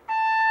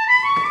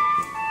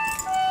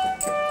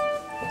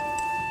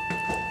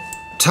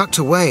 Tucked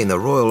away in the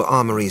Royal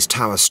Armoury's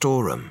Tower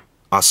storeroom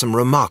are some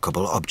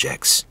remarkable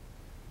objects,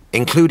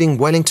 including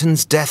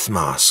Wellington's death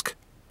mask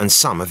and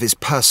some of his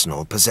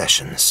personal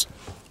possessions.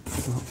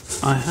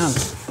 I have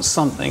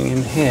something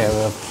in here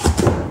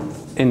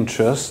of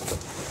interest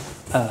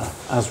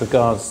as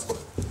regards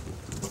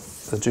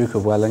the Duke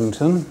of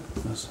Wellington,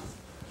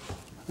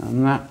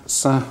 and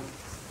that's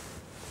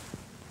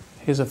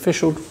his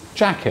official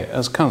jacket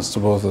as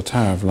Constable of the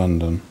Tower of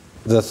London.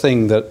 The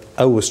thing that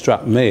always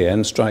struck me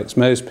and strikes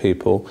most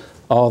people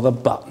are the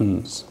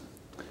buttons.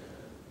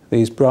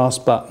 These brass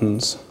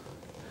buttons,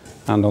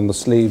 and on the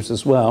sleeves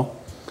as well,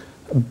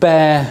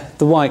 bear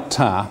the White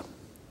Tower.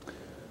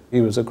 He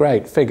was a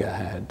great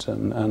figurehead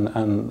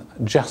and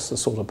just the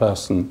sort of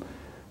person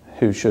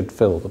who should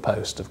fill the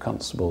post of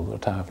Constable of the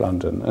Tower of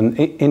London. And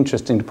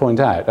interesting to point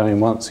out, I mean,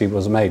 once he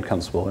was made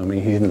Constable, I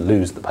mean, he didn't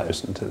lose the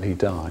post until he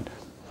died.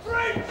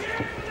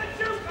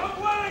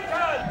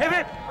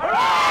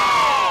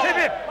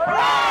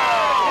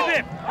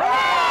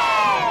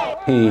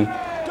 He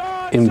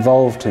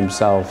involved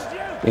himself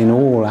in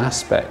all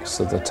aspects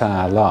of the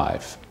Tower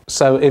life.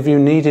 So if you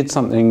needed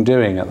something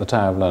doing at the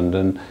Tower of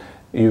London,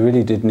 you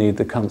really did need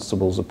the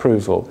Constable's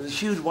approval.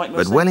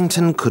 But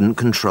Wellington couldn't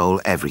control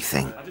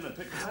everything.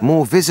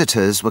 More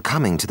visitors were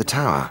coming to the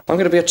Tower. I'm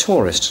going to be a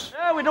tourist.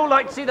 Oh, we'd all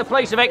like to see the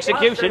place of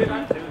execution.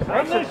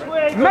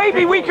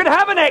 Maybe we could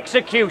have an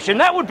execution,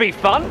 that would be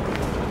fun.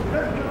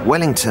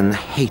 Wellington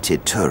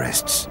hated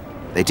tourists.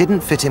 They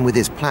didn't fit in with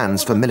his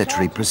plans for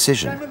military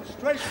precision.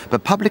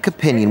 But public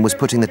opinion was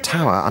putting the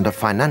Tower under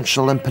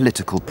financial and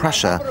political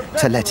pressure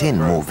to let in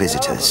more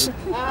visitors.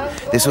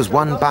 This was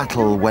one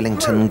battle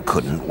Wellington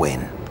couldn't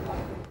win.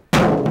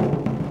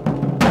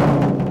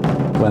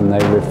 When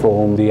they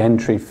reformed the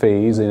entry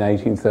fees in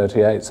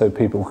 1838 so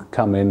people could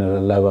come in at a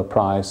lower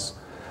price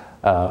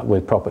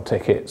with proper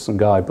tickets and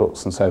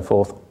guidebooks and so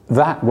forth,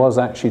 that was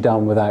actually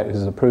done without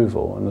his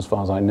approval, and as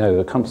far as I know,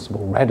 the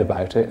Constable read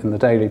about it in the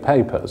daily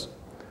papers,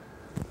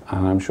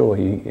 and I'm sure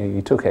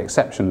he took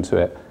exception to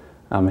it.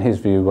 His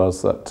view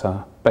was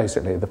that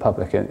basically the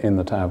public in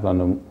the Tower of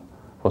London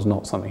was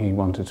not something he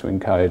wanted to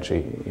encourage.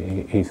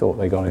 He thought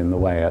they got in the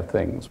way of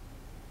things.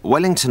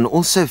 Wellington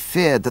also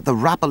feared that the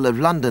rabble of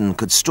London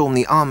could storm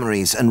the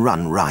armouries and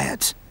run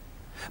riot.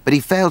 But he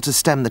failed to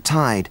stem the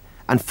tide,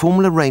 and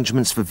formal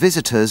arrangements for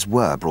visitors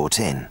were brought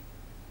in.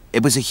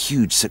 It was a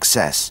huge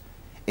success.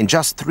 In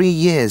just 3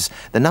 years,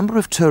 the number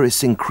of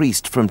tourists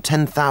increased from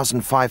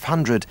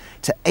 10,500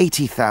 to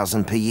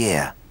 80,000 per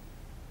year.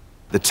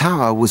 The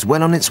Tower was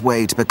well on its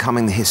way to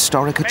becoming the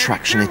historic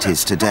attraction it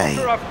is today.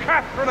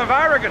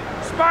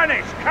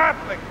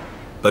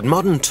 But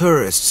modern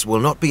tourists will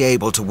not be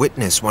able to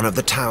witness one of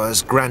the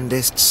Tower's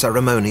grandest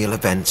ceremonial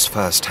events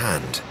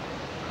firsthand.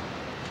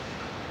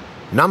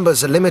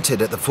 Numbers are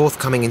limited at the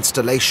forthcoming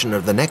installation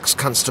of the next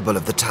Constable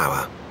of the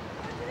Tower.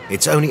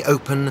 It's only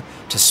open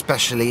to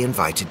specially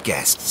invited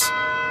guests.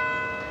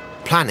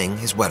 Planning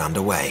is well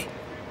underway.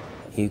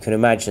 You can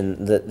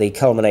imagine that the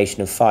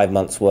culmination of 5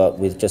 months' work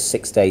with just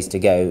 6 days to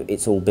go,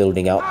 it's all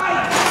building up.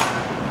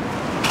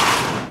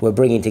 We're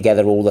bringing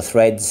together all the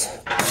threads,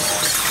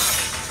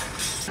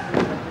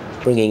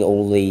 bringing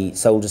all the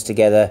soldiers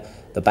together,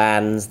 the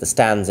bands, the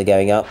stands are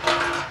going up.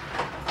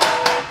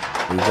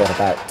 We've got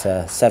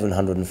about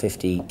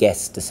 750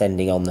 guests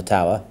descending on the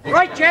Tower.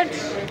 Right,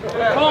 gents,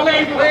 call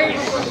in, please.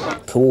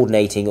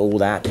 Coordinating all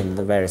that and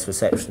the various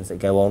receptions that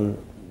go on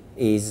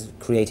is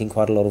creating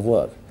quite a lot of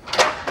work.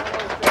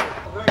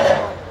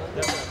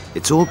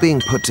 It's all being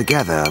put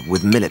together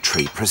with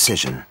military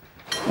precision.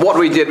 What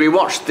we did, we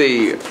watched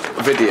the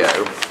video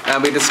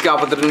and we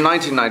discovered that in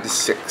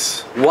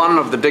 1996, one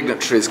of the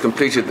dignitaries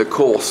completed the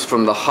course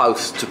from the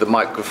house to the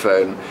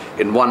microphone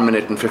in 1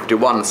 minute and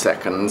 51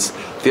 seconds,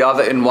 the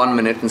other in 1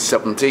 minute and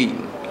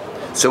 17.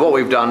 So what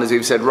we've done is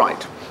we've said,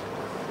 right,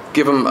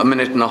 give them 1.5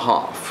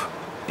 minutes.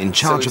 In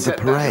charge of the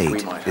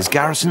parade is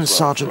Garrison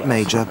Sergeant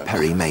Major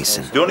Perry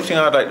Mason. The only thing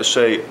I'd like to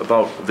say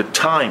about the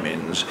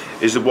timings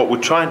is that what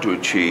we're trying to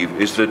achieve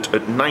is that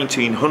at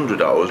 1900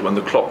 hours, when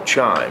the clock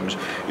chimes,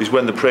 is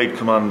when the parade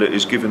commander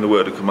is given the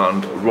word of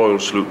command, Royal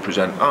Salute,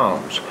 present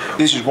arms.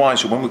 This is why,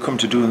 so when we come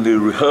to doing the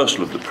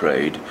rehearsal of the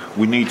parade,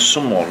 we need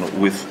someone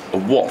with a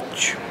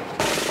watch.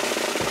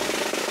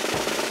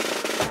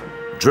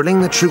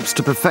 Drilling the troops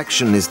to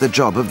perfection is the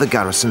job of the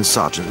Garrison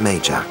Sergeant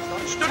Major.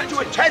 Stood to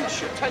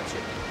attention.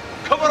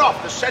 Cover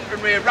off the centre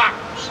and rear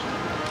ranks.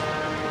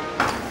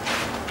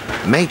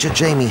 Major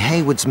Jamie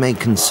Hayward's main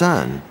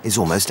concern is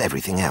almost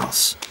everything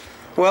else.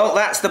 Well,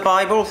 that's the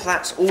Bible,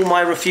 that's all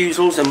my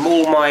refusals and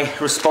all my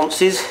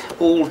responses,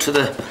 all to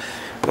the...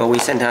 Well, we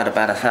sent out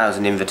about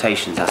 1,000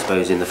 invitations, I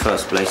suppose, in the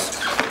first place.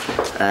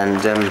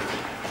 And,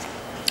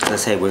 as I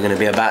say, we're going to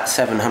be about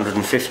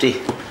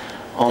 750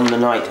 on the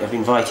night of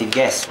invited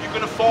guests. You're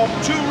going to form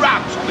 2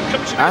 ranks on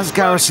the... As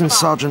Garrison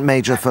Sergeant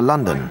Major for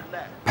London,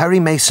 Perry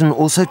Mason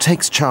also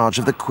takes charge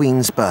of the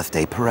Queen's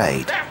birthday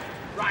parade.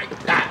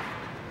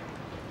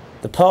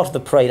 The part of the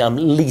parade I'm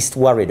least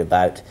worried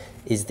about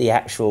is the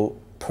actual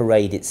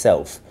parade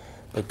itself,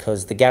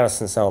 because the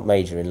Garrison Sergeant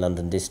Major in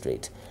London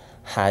District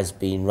has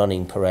been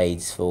running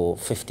parades for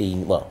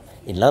 15, well,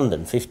 in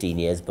London 15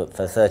 years, but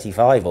for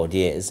 35 odd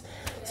years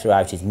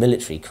throughout his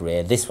military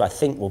career. This, I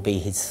think, will be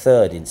his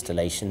third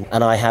installation,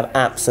 and I have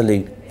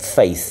absolute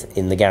faith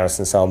in the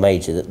Garrison Sergeant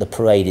Major that the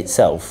parade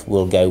itself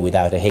will go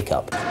without a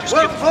hiccup.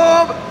 Well,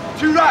 form,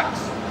 2 ranks.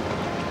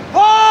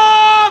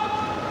 Form!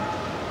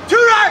 2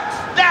 ranks!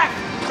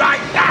 Left, right,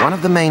 left! One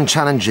of the main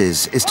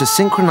challenges is to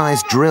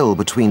synchronise drill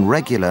between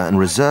regular and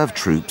reserve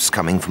troops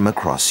coming from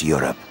across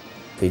Europe.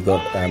 We've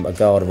got a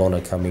Guard of Honour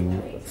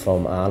coming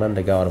from Ireland,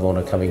 a Guard of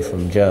Honour coming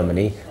from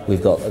Germany,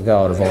 we've got a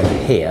Guard of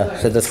Honour here.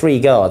 So the 3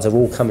 guards are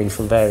all coming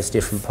from various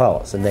different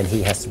parts, and then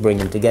he has to bring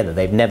them together.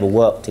 They've never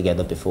worked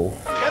together before.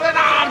 Give an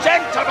arms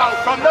interval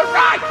from the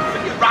right to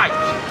your right.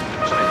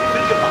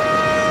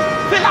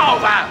 Fill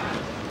over.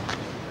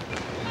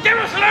 Give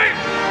us a loop.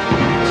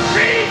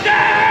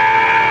 Reason!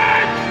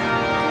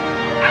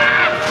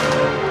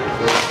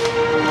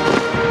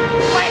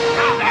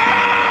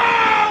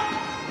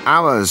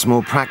 Hours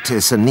more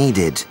practice are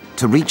needed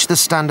to reach the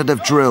standard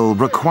of drill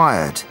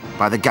required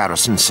by the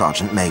Garrison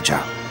Sergeant Major.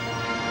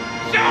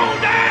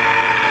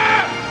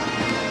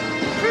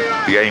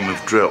 The aim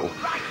of drill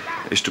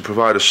is to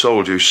provide a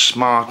soldier who's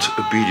smart,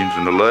 obedient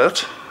and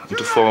alert, and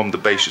to form the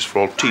basis for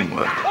all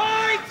teamwork.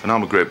 And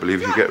I'm a great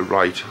believer, if you get it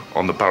right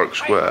on the barrack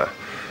square,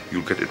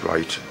 you'll get it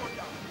right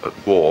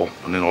at war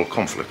and in all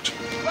conflict.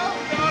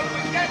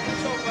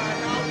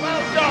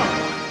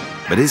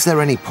 But is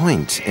there any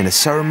point in a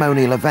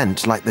ceremonial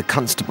event like the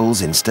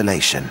Constable's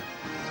installation?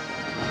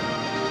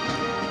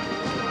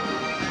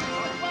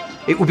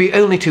 It would be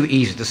only too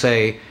easy to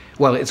say,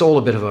 well, it's all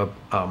a bit of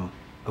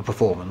a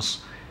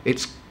performance.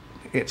 It's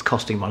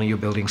costing money, you're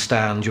building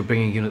stands, you're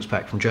bringing units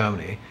back from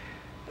Germany.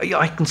 Yeah,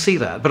 I can see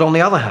that. But on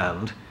the other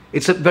hand,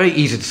 it's very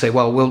easy to say,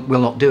 well, we'll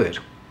not do it.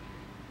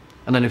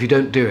 And then if you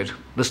don't do it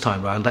this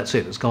time round, that's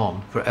it, it's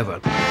gone forever.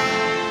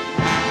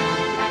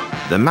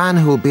 The man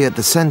who will be at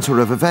the centre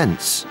of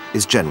events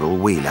is General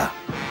Wheeler.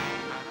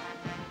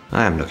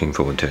 I am looking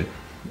forward to it.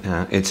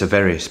 It's a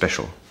very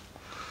special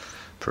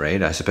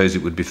parade. I suppose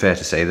it would be fair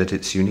to say that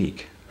it's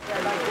unique.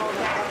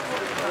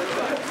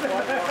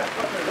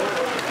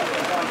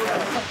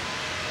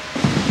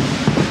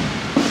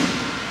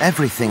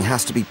 Everything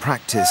has to be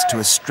practiced to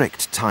a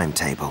strict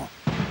timetable.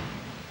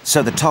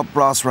 So the top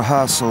brass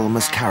rehearsal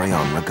must carry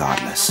on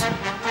regardless.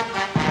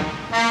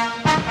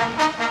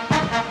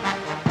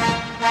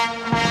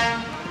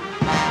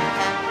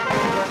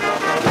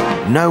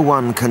 No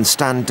one can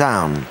stand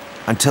down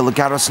until the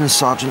Garrison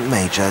Sergeant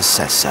Major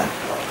says so.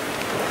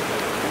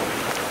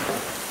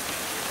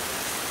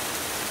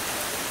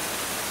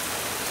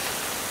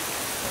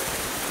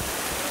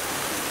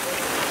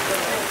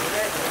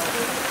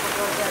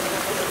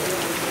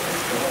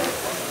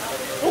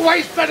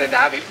 Always better to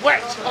have it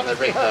wet on a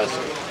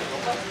rehearsal.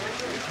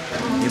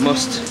 You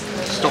must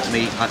stop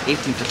me at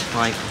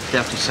 18:55,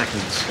 30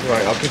 seconds.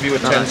 Right, I'll give you a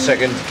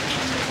 10-second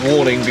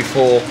warning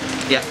before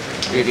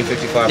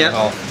 18:55 and a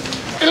half.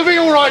 It'll be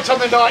all right on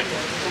the night.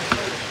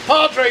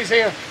 Padre's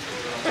here.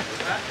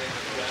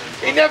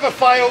 He never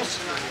fails.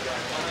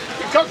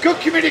 We've got good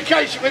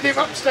communication with him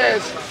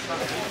upstairs.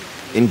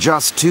 In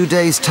just 2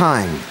 days'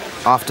 time,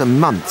 after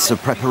months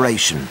of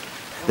preparation,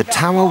 the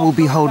tower will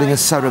be holding a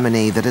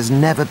ceremony that has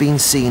never been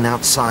seen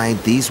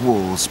outside these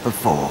walls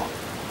before.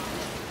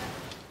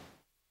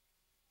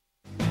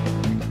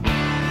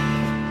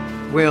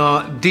 We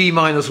are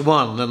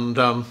D-1 and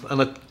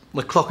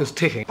the clock is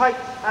ticking. Pipe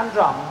and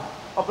drum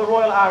of the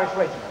Royal Irish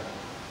Regiment.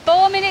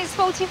 4 minutes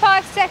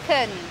 45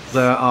 seconds.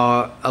 There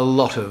are a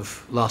lot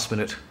of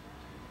last-minute,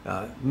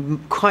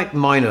 quite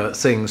minor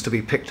things to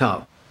be picked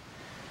up.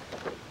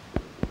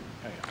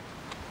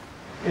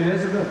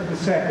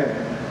 Elizabeth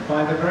II,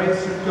 by the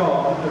grace of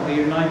God of the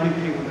United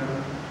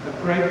Kingdom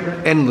of Great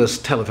Britain. Endless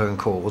telephone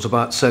calls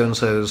about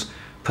so-and-so's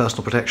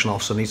personal protection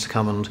officer needs to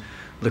come and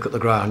look at the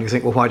ground. You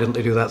think, well, why didn't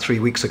they do that 3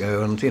 weeks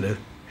ago? And, you know,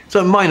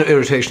 so minor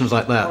irritations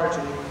like that.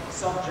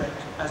 Subject,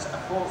 as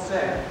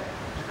aforesaid,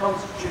 to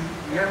constitute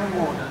yeoman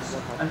warders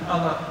and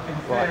other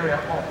inferior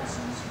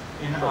officers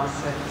in our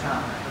said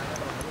town.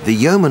 The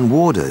yeoman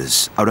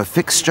warders are a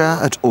fixture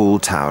at all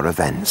tower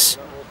events.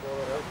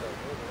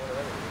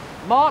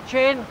 March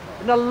in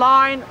a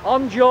line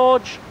on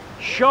George,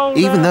 shoulder.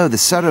 Even though the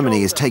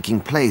ceremony is taking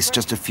place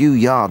just a few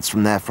yards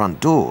from their front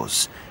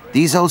doors,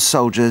 these old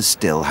soldiers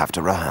still have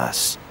to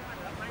rehearse.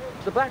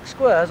 The back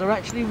squares are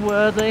actually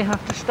where they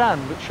have to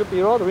stand, which should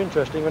be rather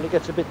interesting when it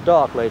gets a bit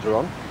dark later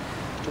on,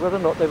 as to whether or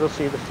not they will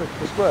see the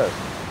squares.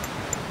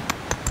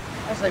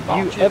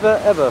 You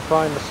ever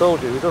find a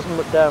soldier who doesn't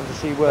look down to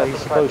see where he's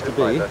supposed to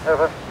be,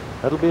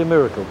 that'll be a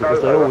miracle,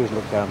 because they always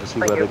look down to see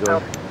where they're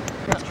going.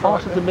 It's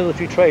part of the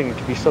military training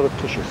to be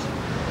surreptitious.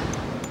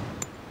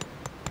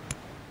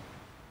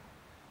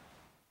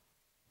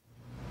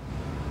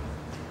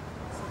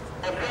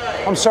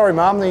 I'm sorry,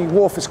 ma'am, the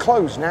wharf is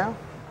closed now.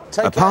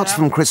 Apart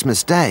from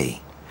Christmas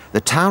Day, the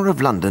Tower of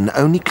London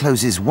only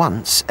closes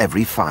once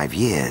every 5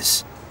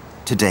 years.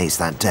 Today's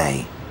that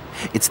day.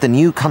 It's the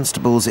new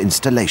Constable's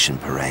installation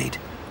parade.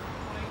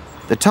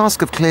 The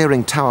task of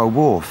clearing Tower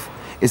Wharf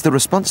is the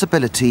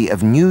responsibility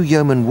of new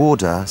yeoman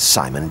warder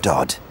Simon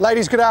Dodd.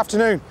 Ladies, good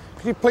afternoon.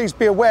 Could you please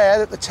be aware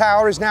that the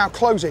tower is now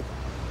closing?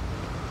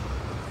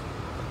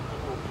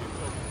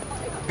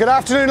 Good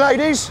afternoon,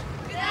 ladies.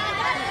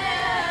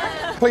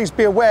 Please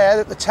be aware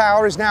that the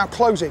tower is now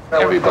closing.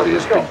 Everybody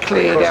has been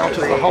cleared out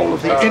of the whole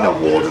of the inner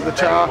ward of the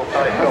tower,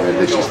 and then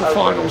this is the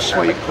final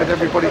sweep with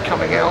everybody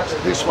coming out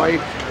this way,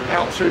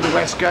 out through the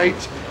west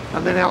gate,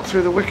 and then out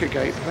through the wicker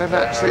gate. And then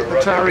that's it, the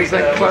tower is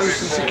then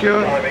closed and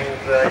secure,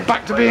 and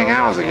back to being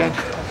ours again.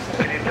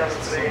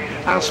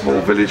 Our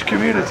small village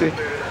community.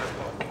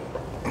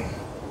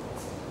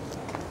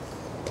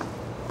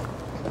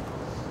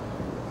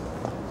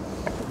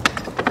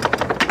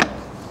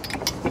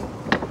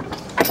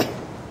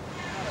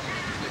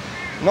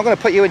 I'm not going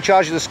to put you in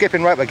charge of the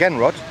skipping rope again,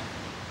 Rod.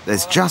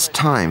 There's just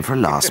time for a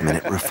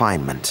last-minute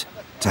refinement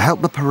to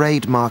help the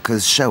parade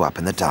markers show up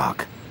in the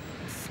dark.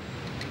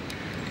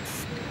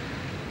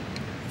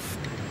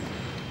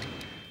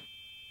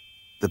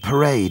 The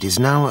parade is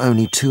now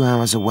only 2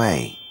 hours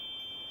away.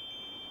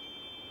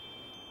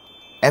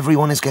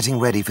 Everyone is getting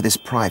ready for this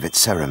private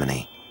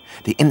ceremony,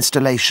 the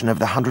installation of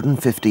the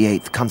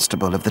 158th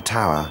Constable of the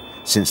Tower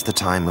since the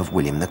time of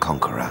William the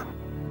Conqueror.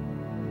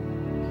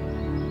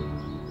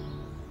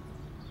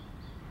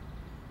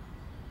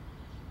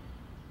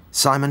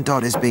 Simon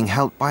Dodd is being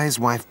helped by his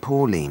wife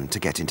Pauline to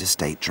get into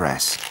state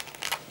dress.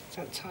 Is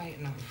that tight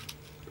enough?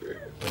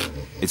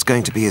 It's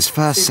going to be his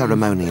first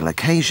ceremonial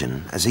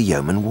occasion as a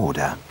yeoman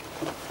warder.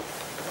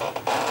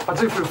 I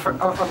do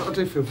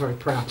feel very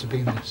proud to be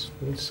in this.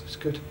 It's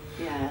good.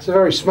 Yeah. It's a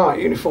very smart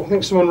uniform. I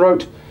think someone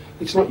wrote,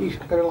 it's like you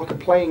go like a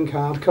playing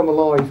card, come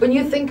alive. When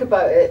you think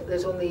about it,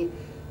 there's only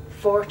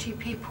 40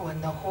 people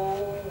in the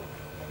whole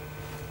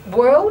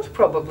world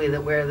probably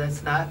that wear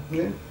this now.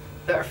 Yeah.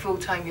 That are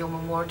full-time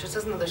yeoman warders,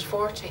 isn't there? There's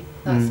 40.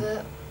 That's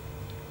it.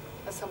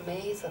 That's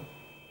amazing.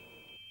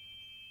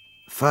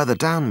 Further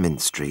down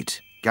Mint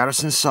Street,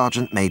 Garrison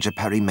Sergeant Major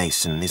Perry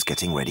Mason is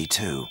getting ready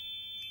too.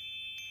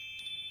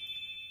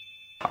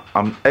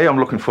 I'm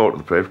looking forward to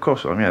the parade, of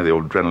course. I mean, the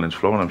old adrenaline's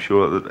flowing. I'm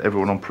sure that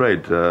everyone on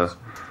parade will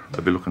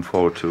be looking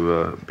forward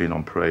to being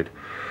on parade.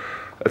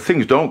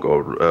 Things don't go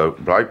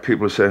right.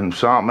 People are saying,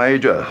 Sergeant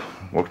Major,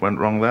 what went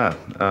wrong there?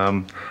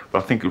 But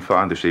I think you'll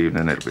find this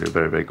evening it'll be a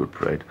very, very good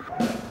parade.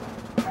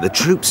 The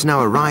troops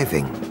now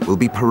arriving will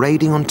be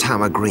parading on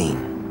Tower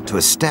Green to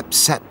a step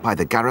set by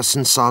the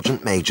Garrison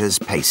Sergeant Major's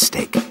pace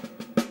stick.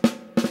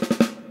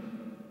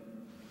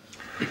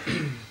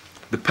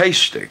 The pace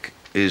stick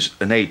is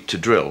an aid to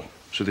drill.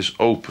 So this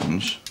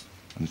opens,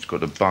 and it's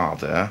got a bar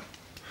there.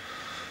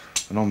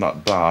 And on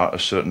that bar are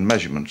certain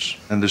measurements.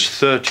 And there's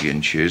 30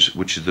 inches,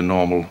 which is the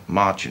normal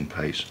marching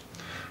pace.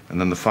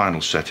 And then the final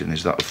setting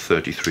is that of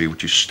 33,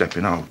 which is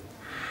stepping out.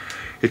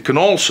 It can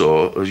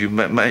also, as you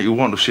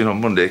won't have seen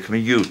on Monday, it can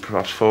be used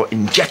perhaps for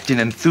injecting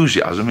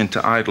enthusiasm into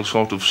idle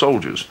sort of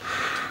soldiers.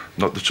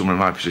 Not that someone in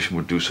my position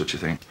would do such a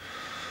thing.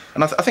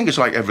 And I think it's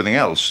like everything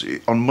else.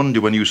 On Monday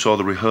when you saw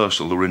the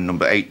rehearsal, they were in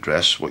number 8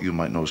 dress, what you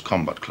might know as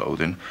combat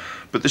clothing.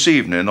 But this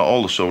evening,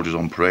 all the soldiers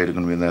on parade are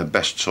going to be in their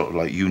best sort of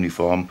like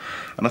uniform.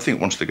 And I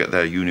think once they get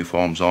their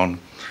uniforms on,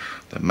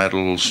 their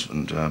medals,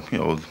 and you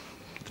know,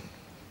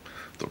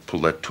 they'll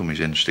pull their tummies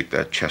in, stick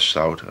their chests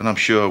out. And I'm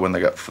sure when they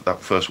get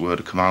that first word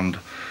of command,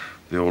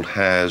 the old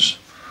hairs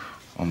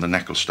on the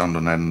neck will stand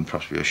on end and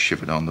perhaps be a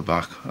shiver down the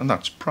back. And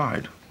that's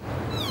pride.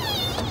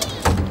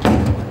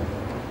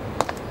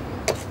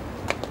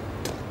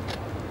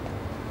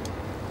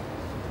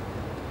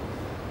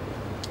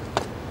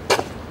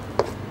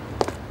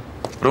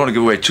 I don't want to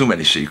give away too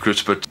many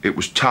secrets, but it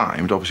was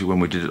timed. Obviously, when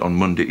we did it on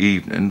Monday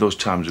evening, those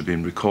times have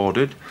been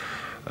recorded.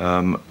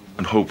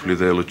 And hopefully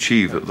they'll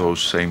achieve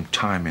those same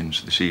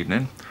timings this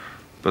evening.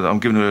 But I'm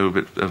giving a little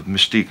bit of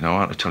mystique now,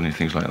 aren't I, telling you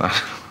things like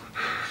that?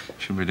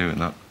 Shouldn't be doing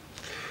that.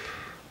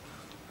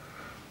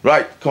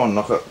 Right, come on,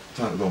 knocker.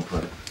 Time to go and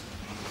play.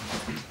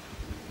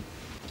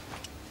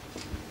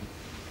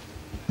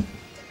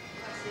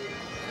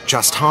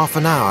 Just half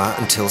an hour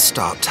until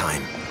start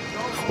time.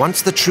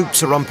 Once the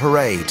troops are on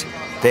parade,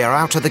 they are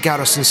out of the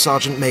Garrison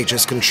Sergeant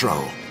Major's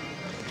control.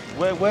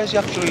 Where's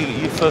actually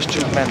your first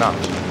 2 men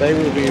at? They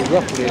will be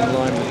roughly in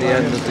line with the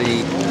end of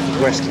the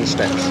western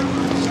steps.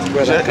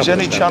 Is there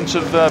any chance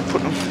of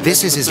putting them...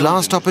 This is his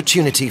last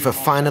opportunity for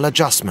final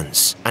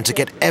adjustments and to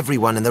get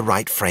everyone in the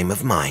right frame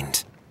of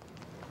mind.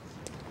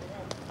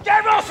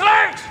 General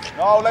salute!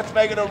 No, let's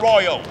make it a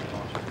royal.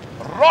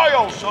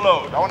 Royal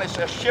salute. I want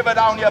to shiver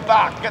down your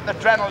back, get the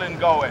adrenaline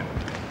going.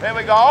 Here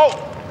we go.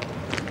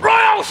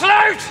 Royal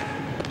salute!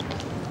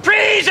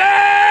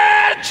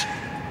 Present!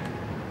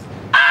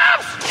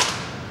 Up!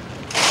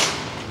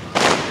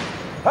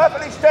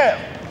 Perfectly still.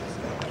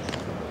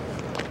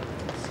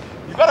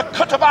 You've got to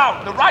cut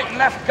about the right and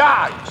left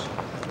guards.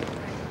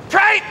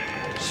 Straight!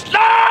 Slope!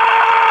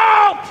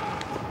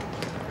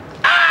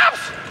 Up!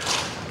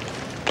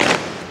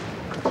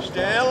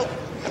 Still.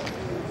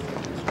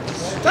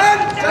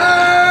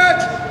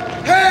 Stand!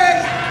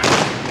 Hey!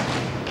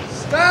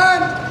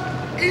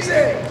 Stand!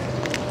 Easy!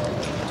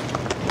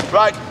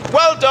 Right,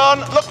 well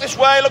done. Look this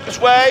way, look this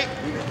way.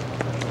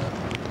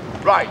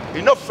 Right,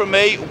 enough from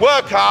me.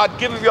 Work hard,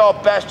 give it your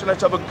best, and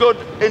let's have a good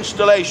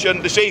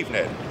installation this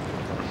evening.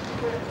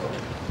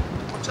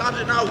 What time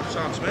is it now,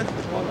 Sam Smith?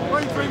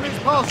 23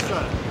 minutes past,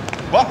 sir.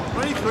 What?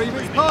 23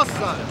 minutes past,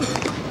 sir.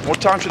 What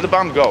time should the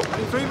band go?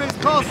 23 minutes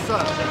past,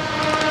 sir.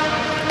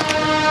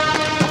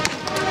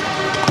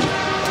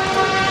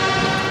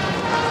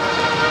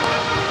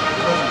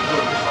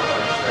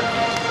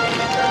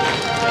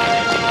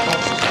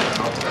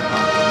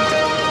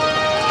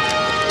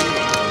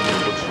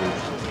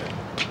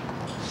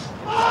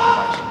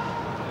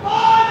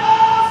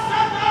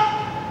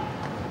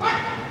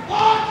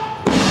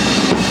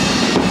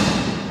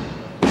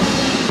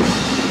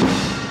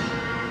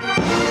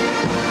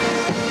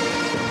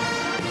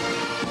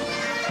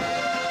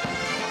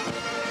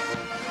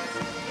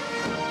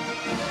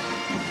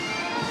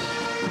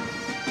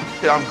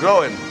 Yeah, I'm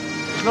growing.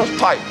 There's no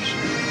pipes.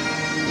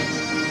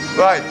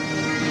 Right. Do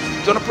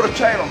you want to put a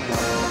tail on me?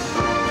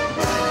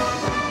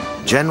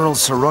 General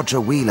Sir Roger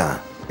Wheeler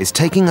is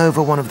taking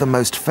over one of the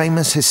most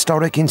famous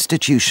historic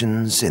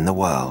institutions in the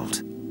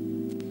world.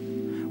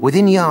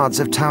 Within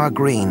yards of Tower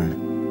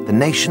Green, the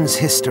nation's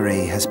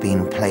history has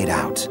been played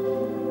out.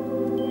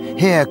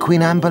 Here,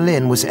 Queen Anne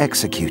Boleyn was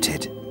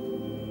executed,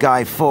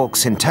 Guy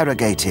Fawkes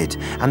interrogated,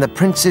 and the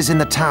princes in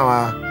the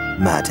Tower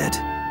murdered.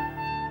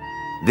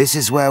 This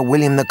is where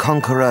William the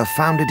Conqueror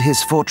founded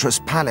his fortress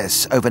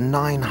palace over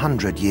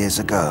 900 years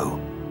ago.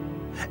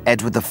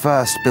 Edward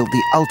I built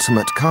the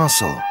ultimate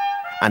castle,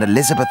 and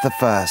Elizabeth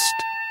I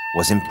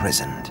was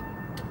imprisoned.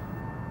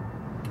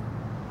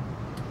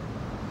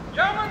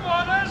 Yeoman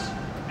warders,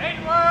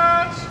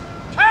 inwards,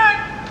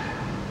 tank!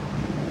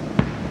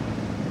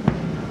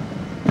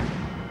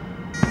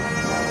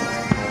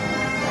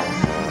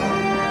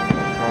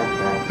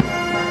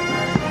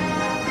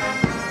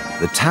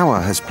 The Tower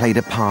has played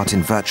a part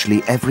in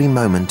virtually every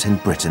moment in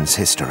Britain's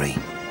history.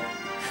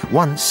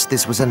 Once,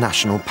 this was a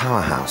national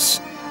powerhouse.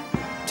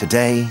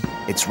 Today,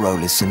 its role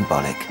is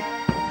symbolic.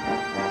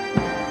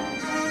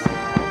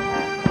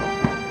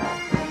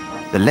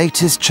 The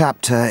latest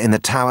chapter in the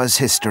Tower's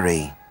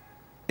history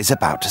is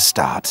about to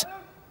start.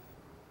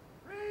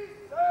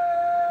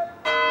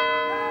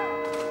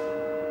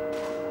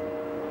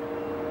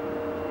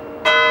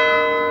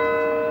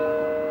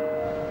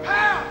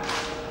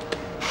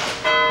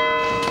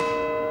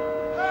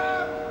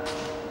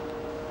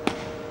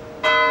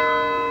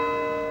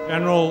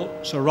 General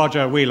Sir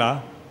Roger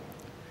Wheeler,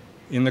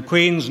 in the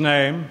Queen's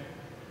name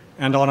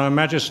and on Her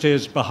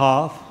Majesty's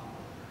behalf,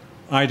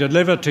 I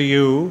deliver to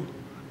you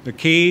the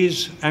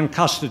keys and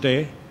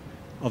custody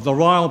of the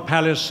Royal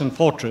Palace and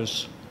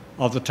Fortress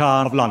of the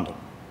Tower of London.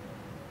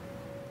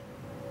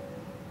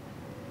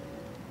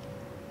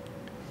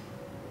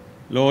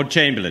 Lord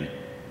Chamberlain,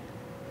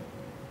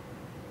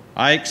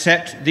 I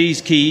accept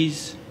these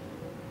keys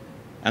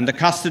and the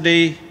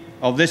custody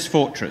of this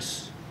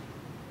fortress.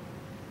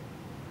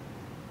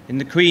 In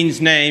the Queen's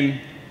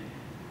name,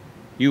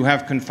 you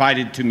have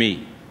confided to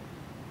me.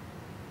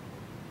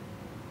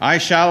 I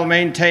shall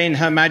maintain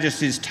Her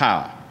Majesty's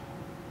Tower,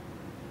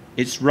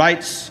 its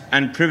rights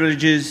and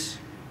privileges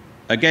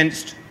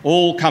against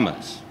all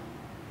comers,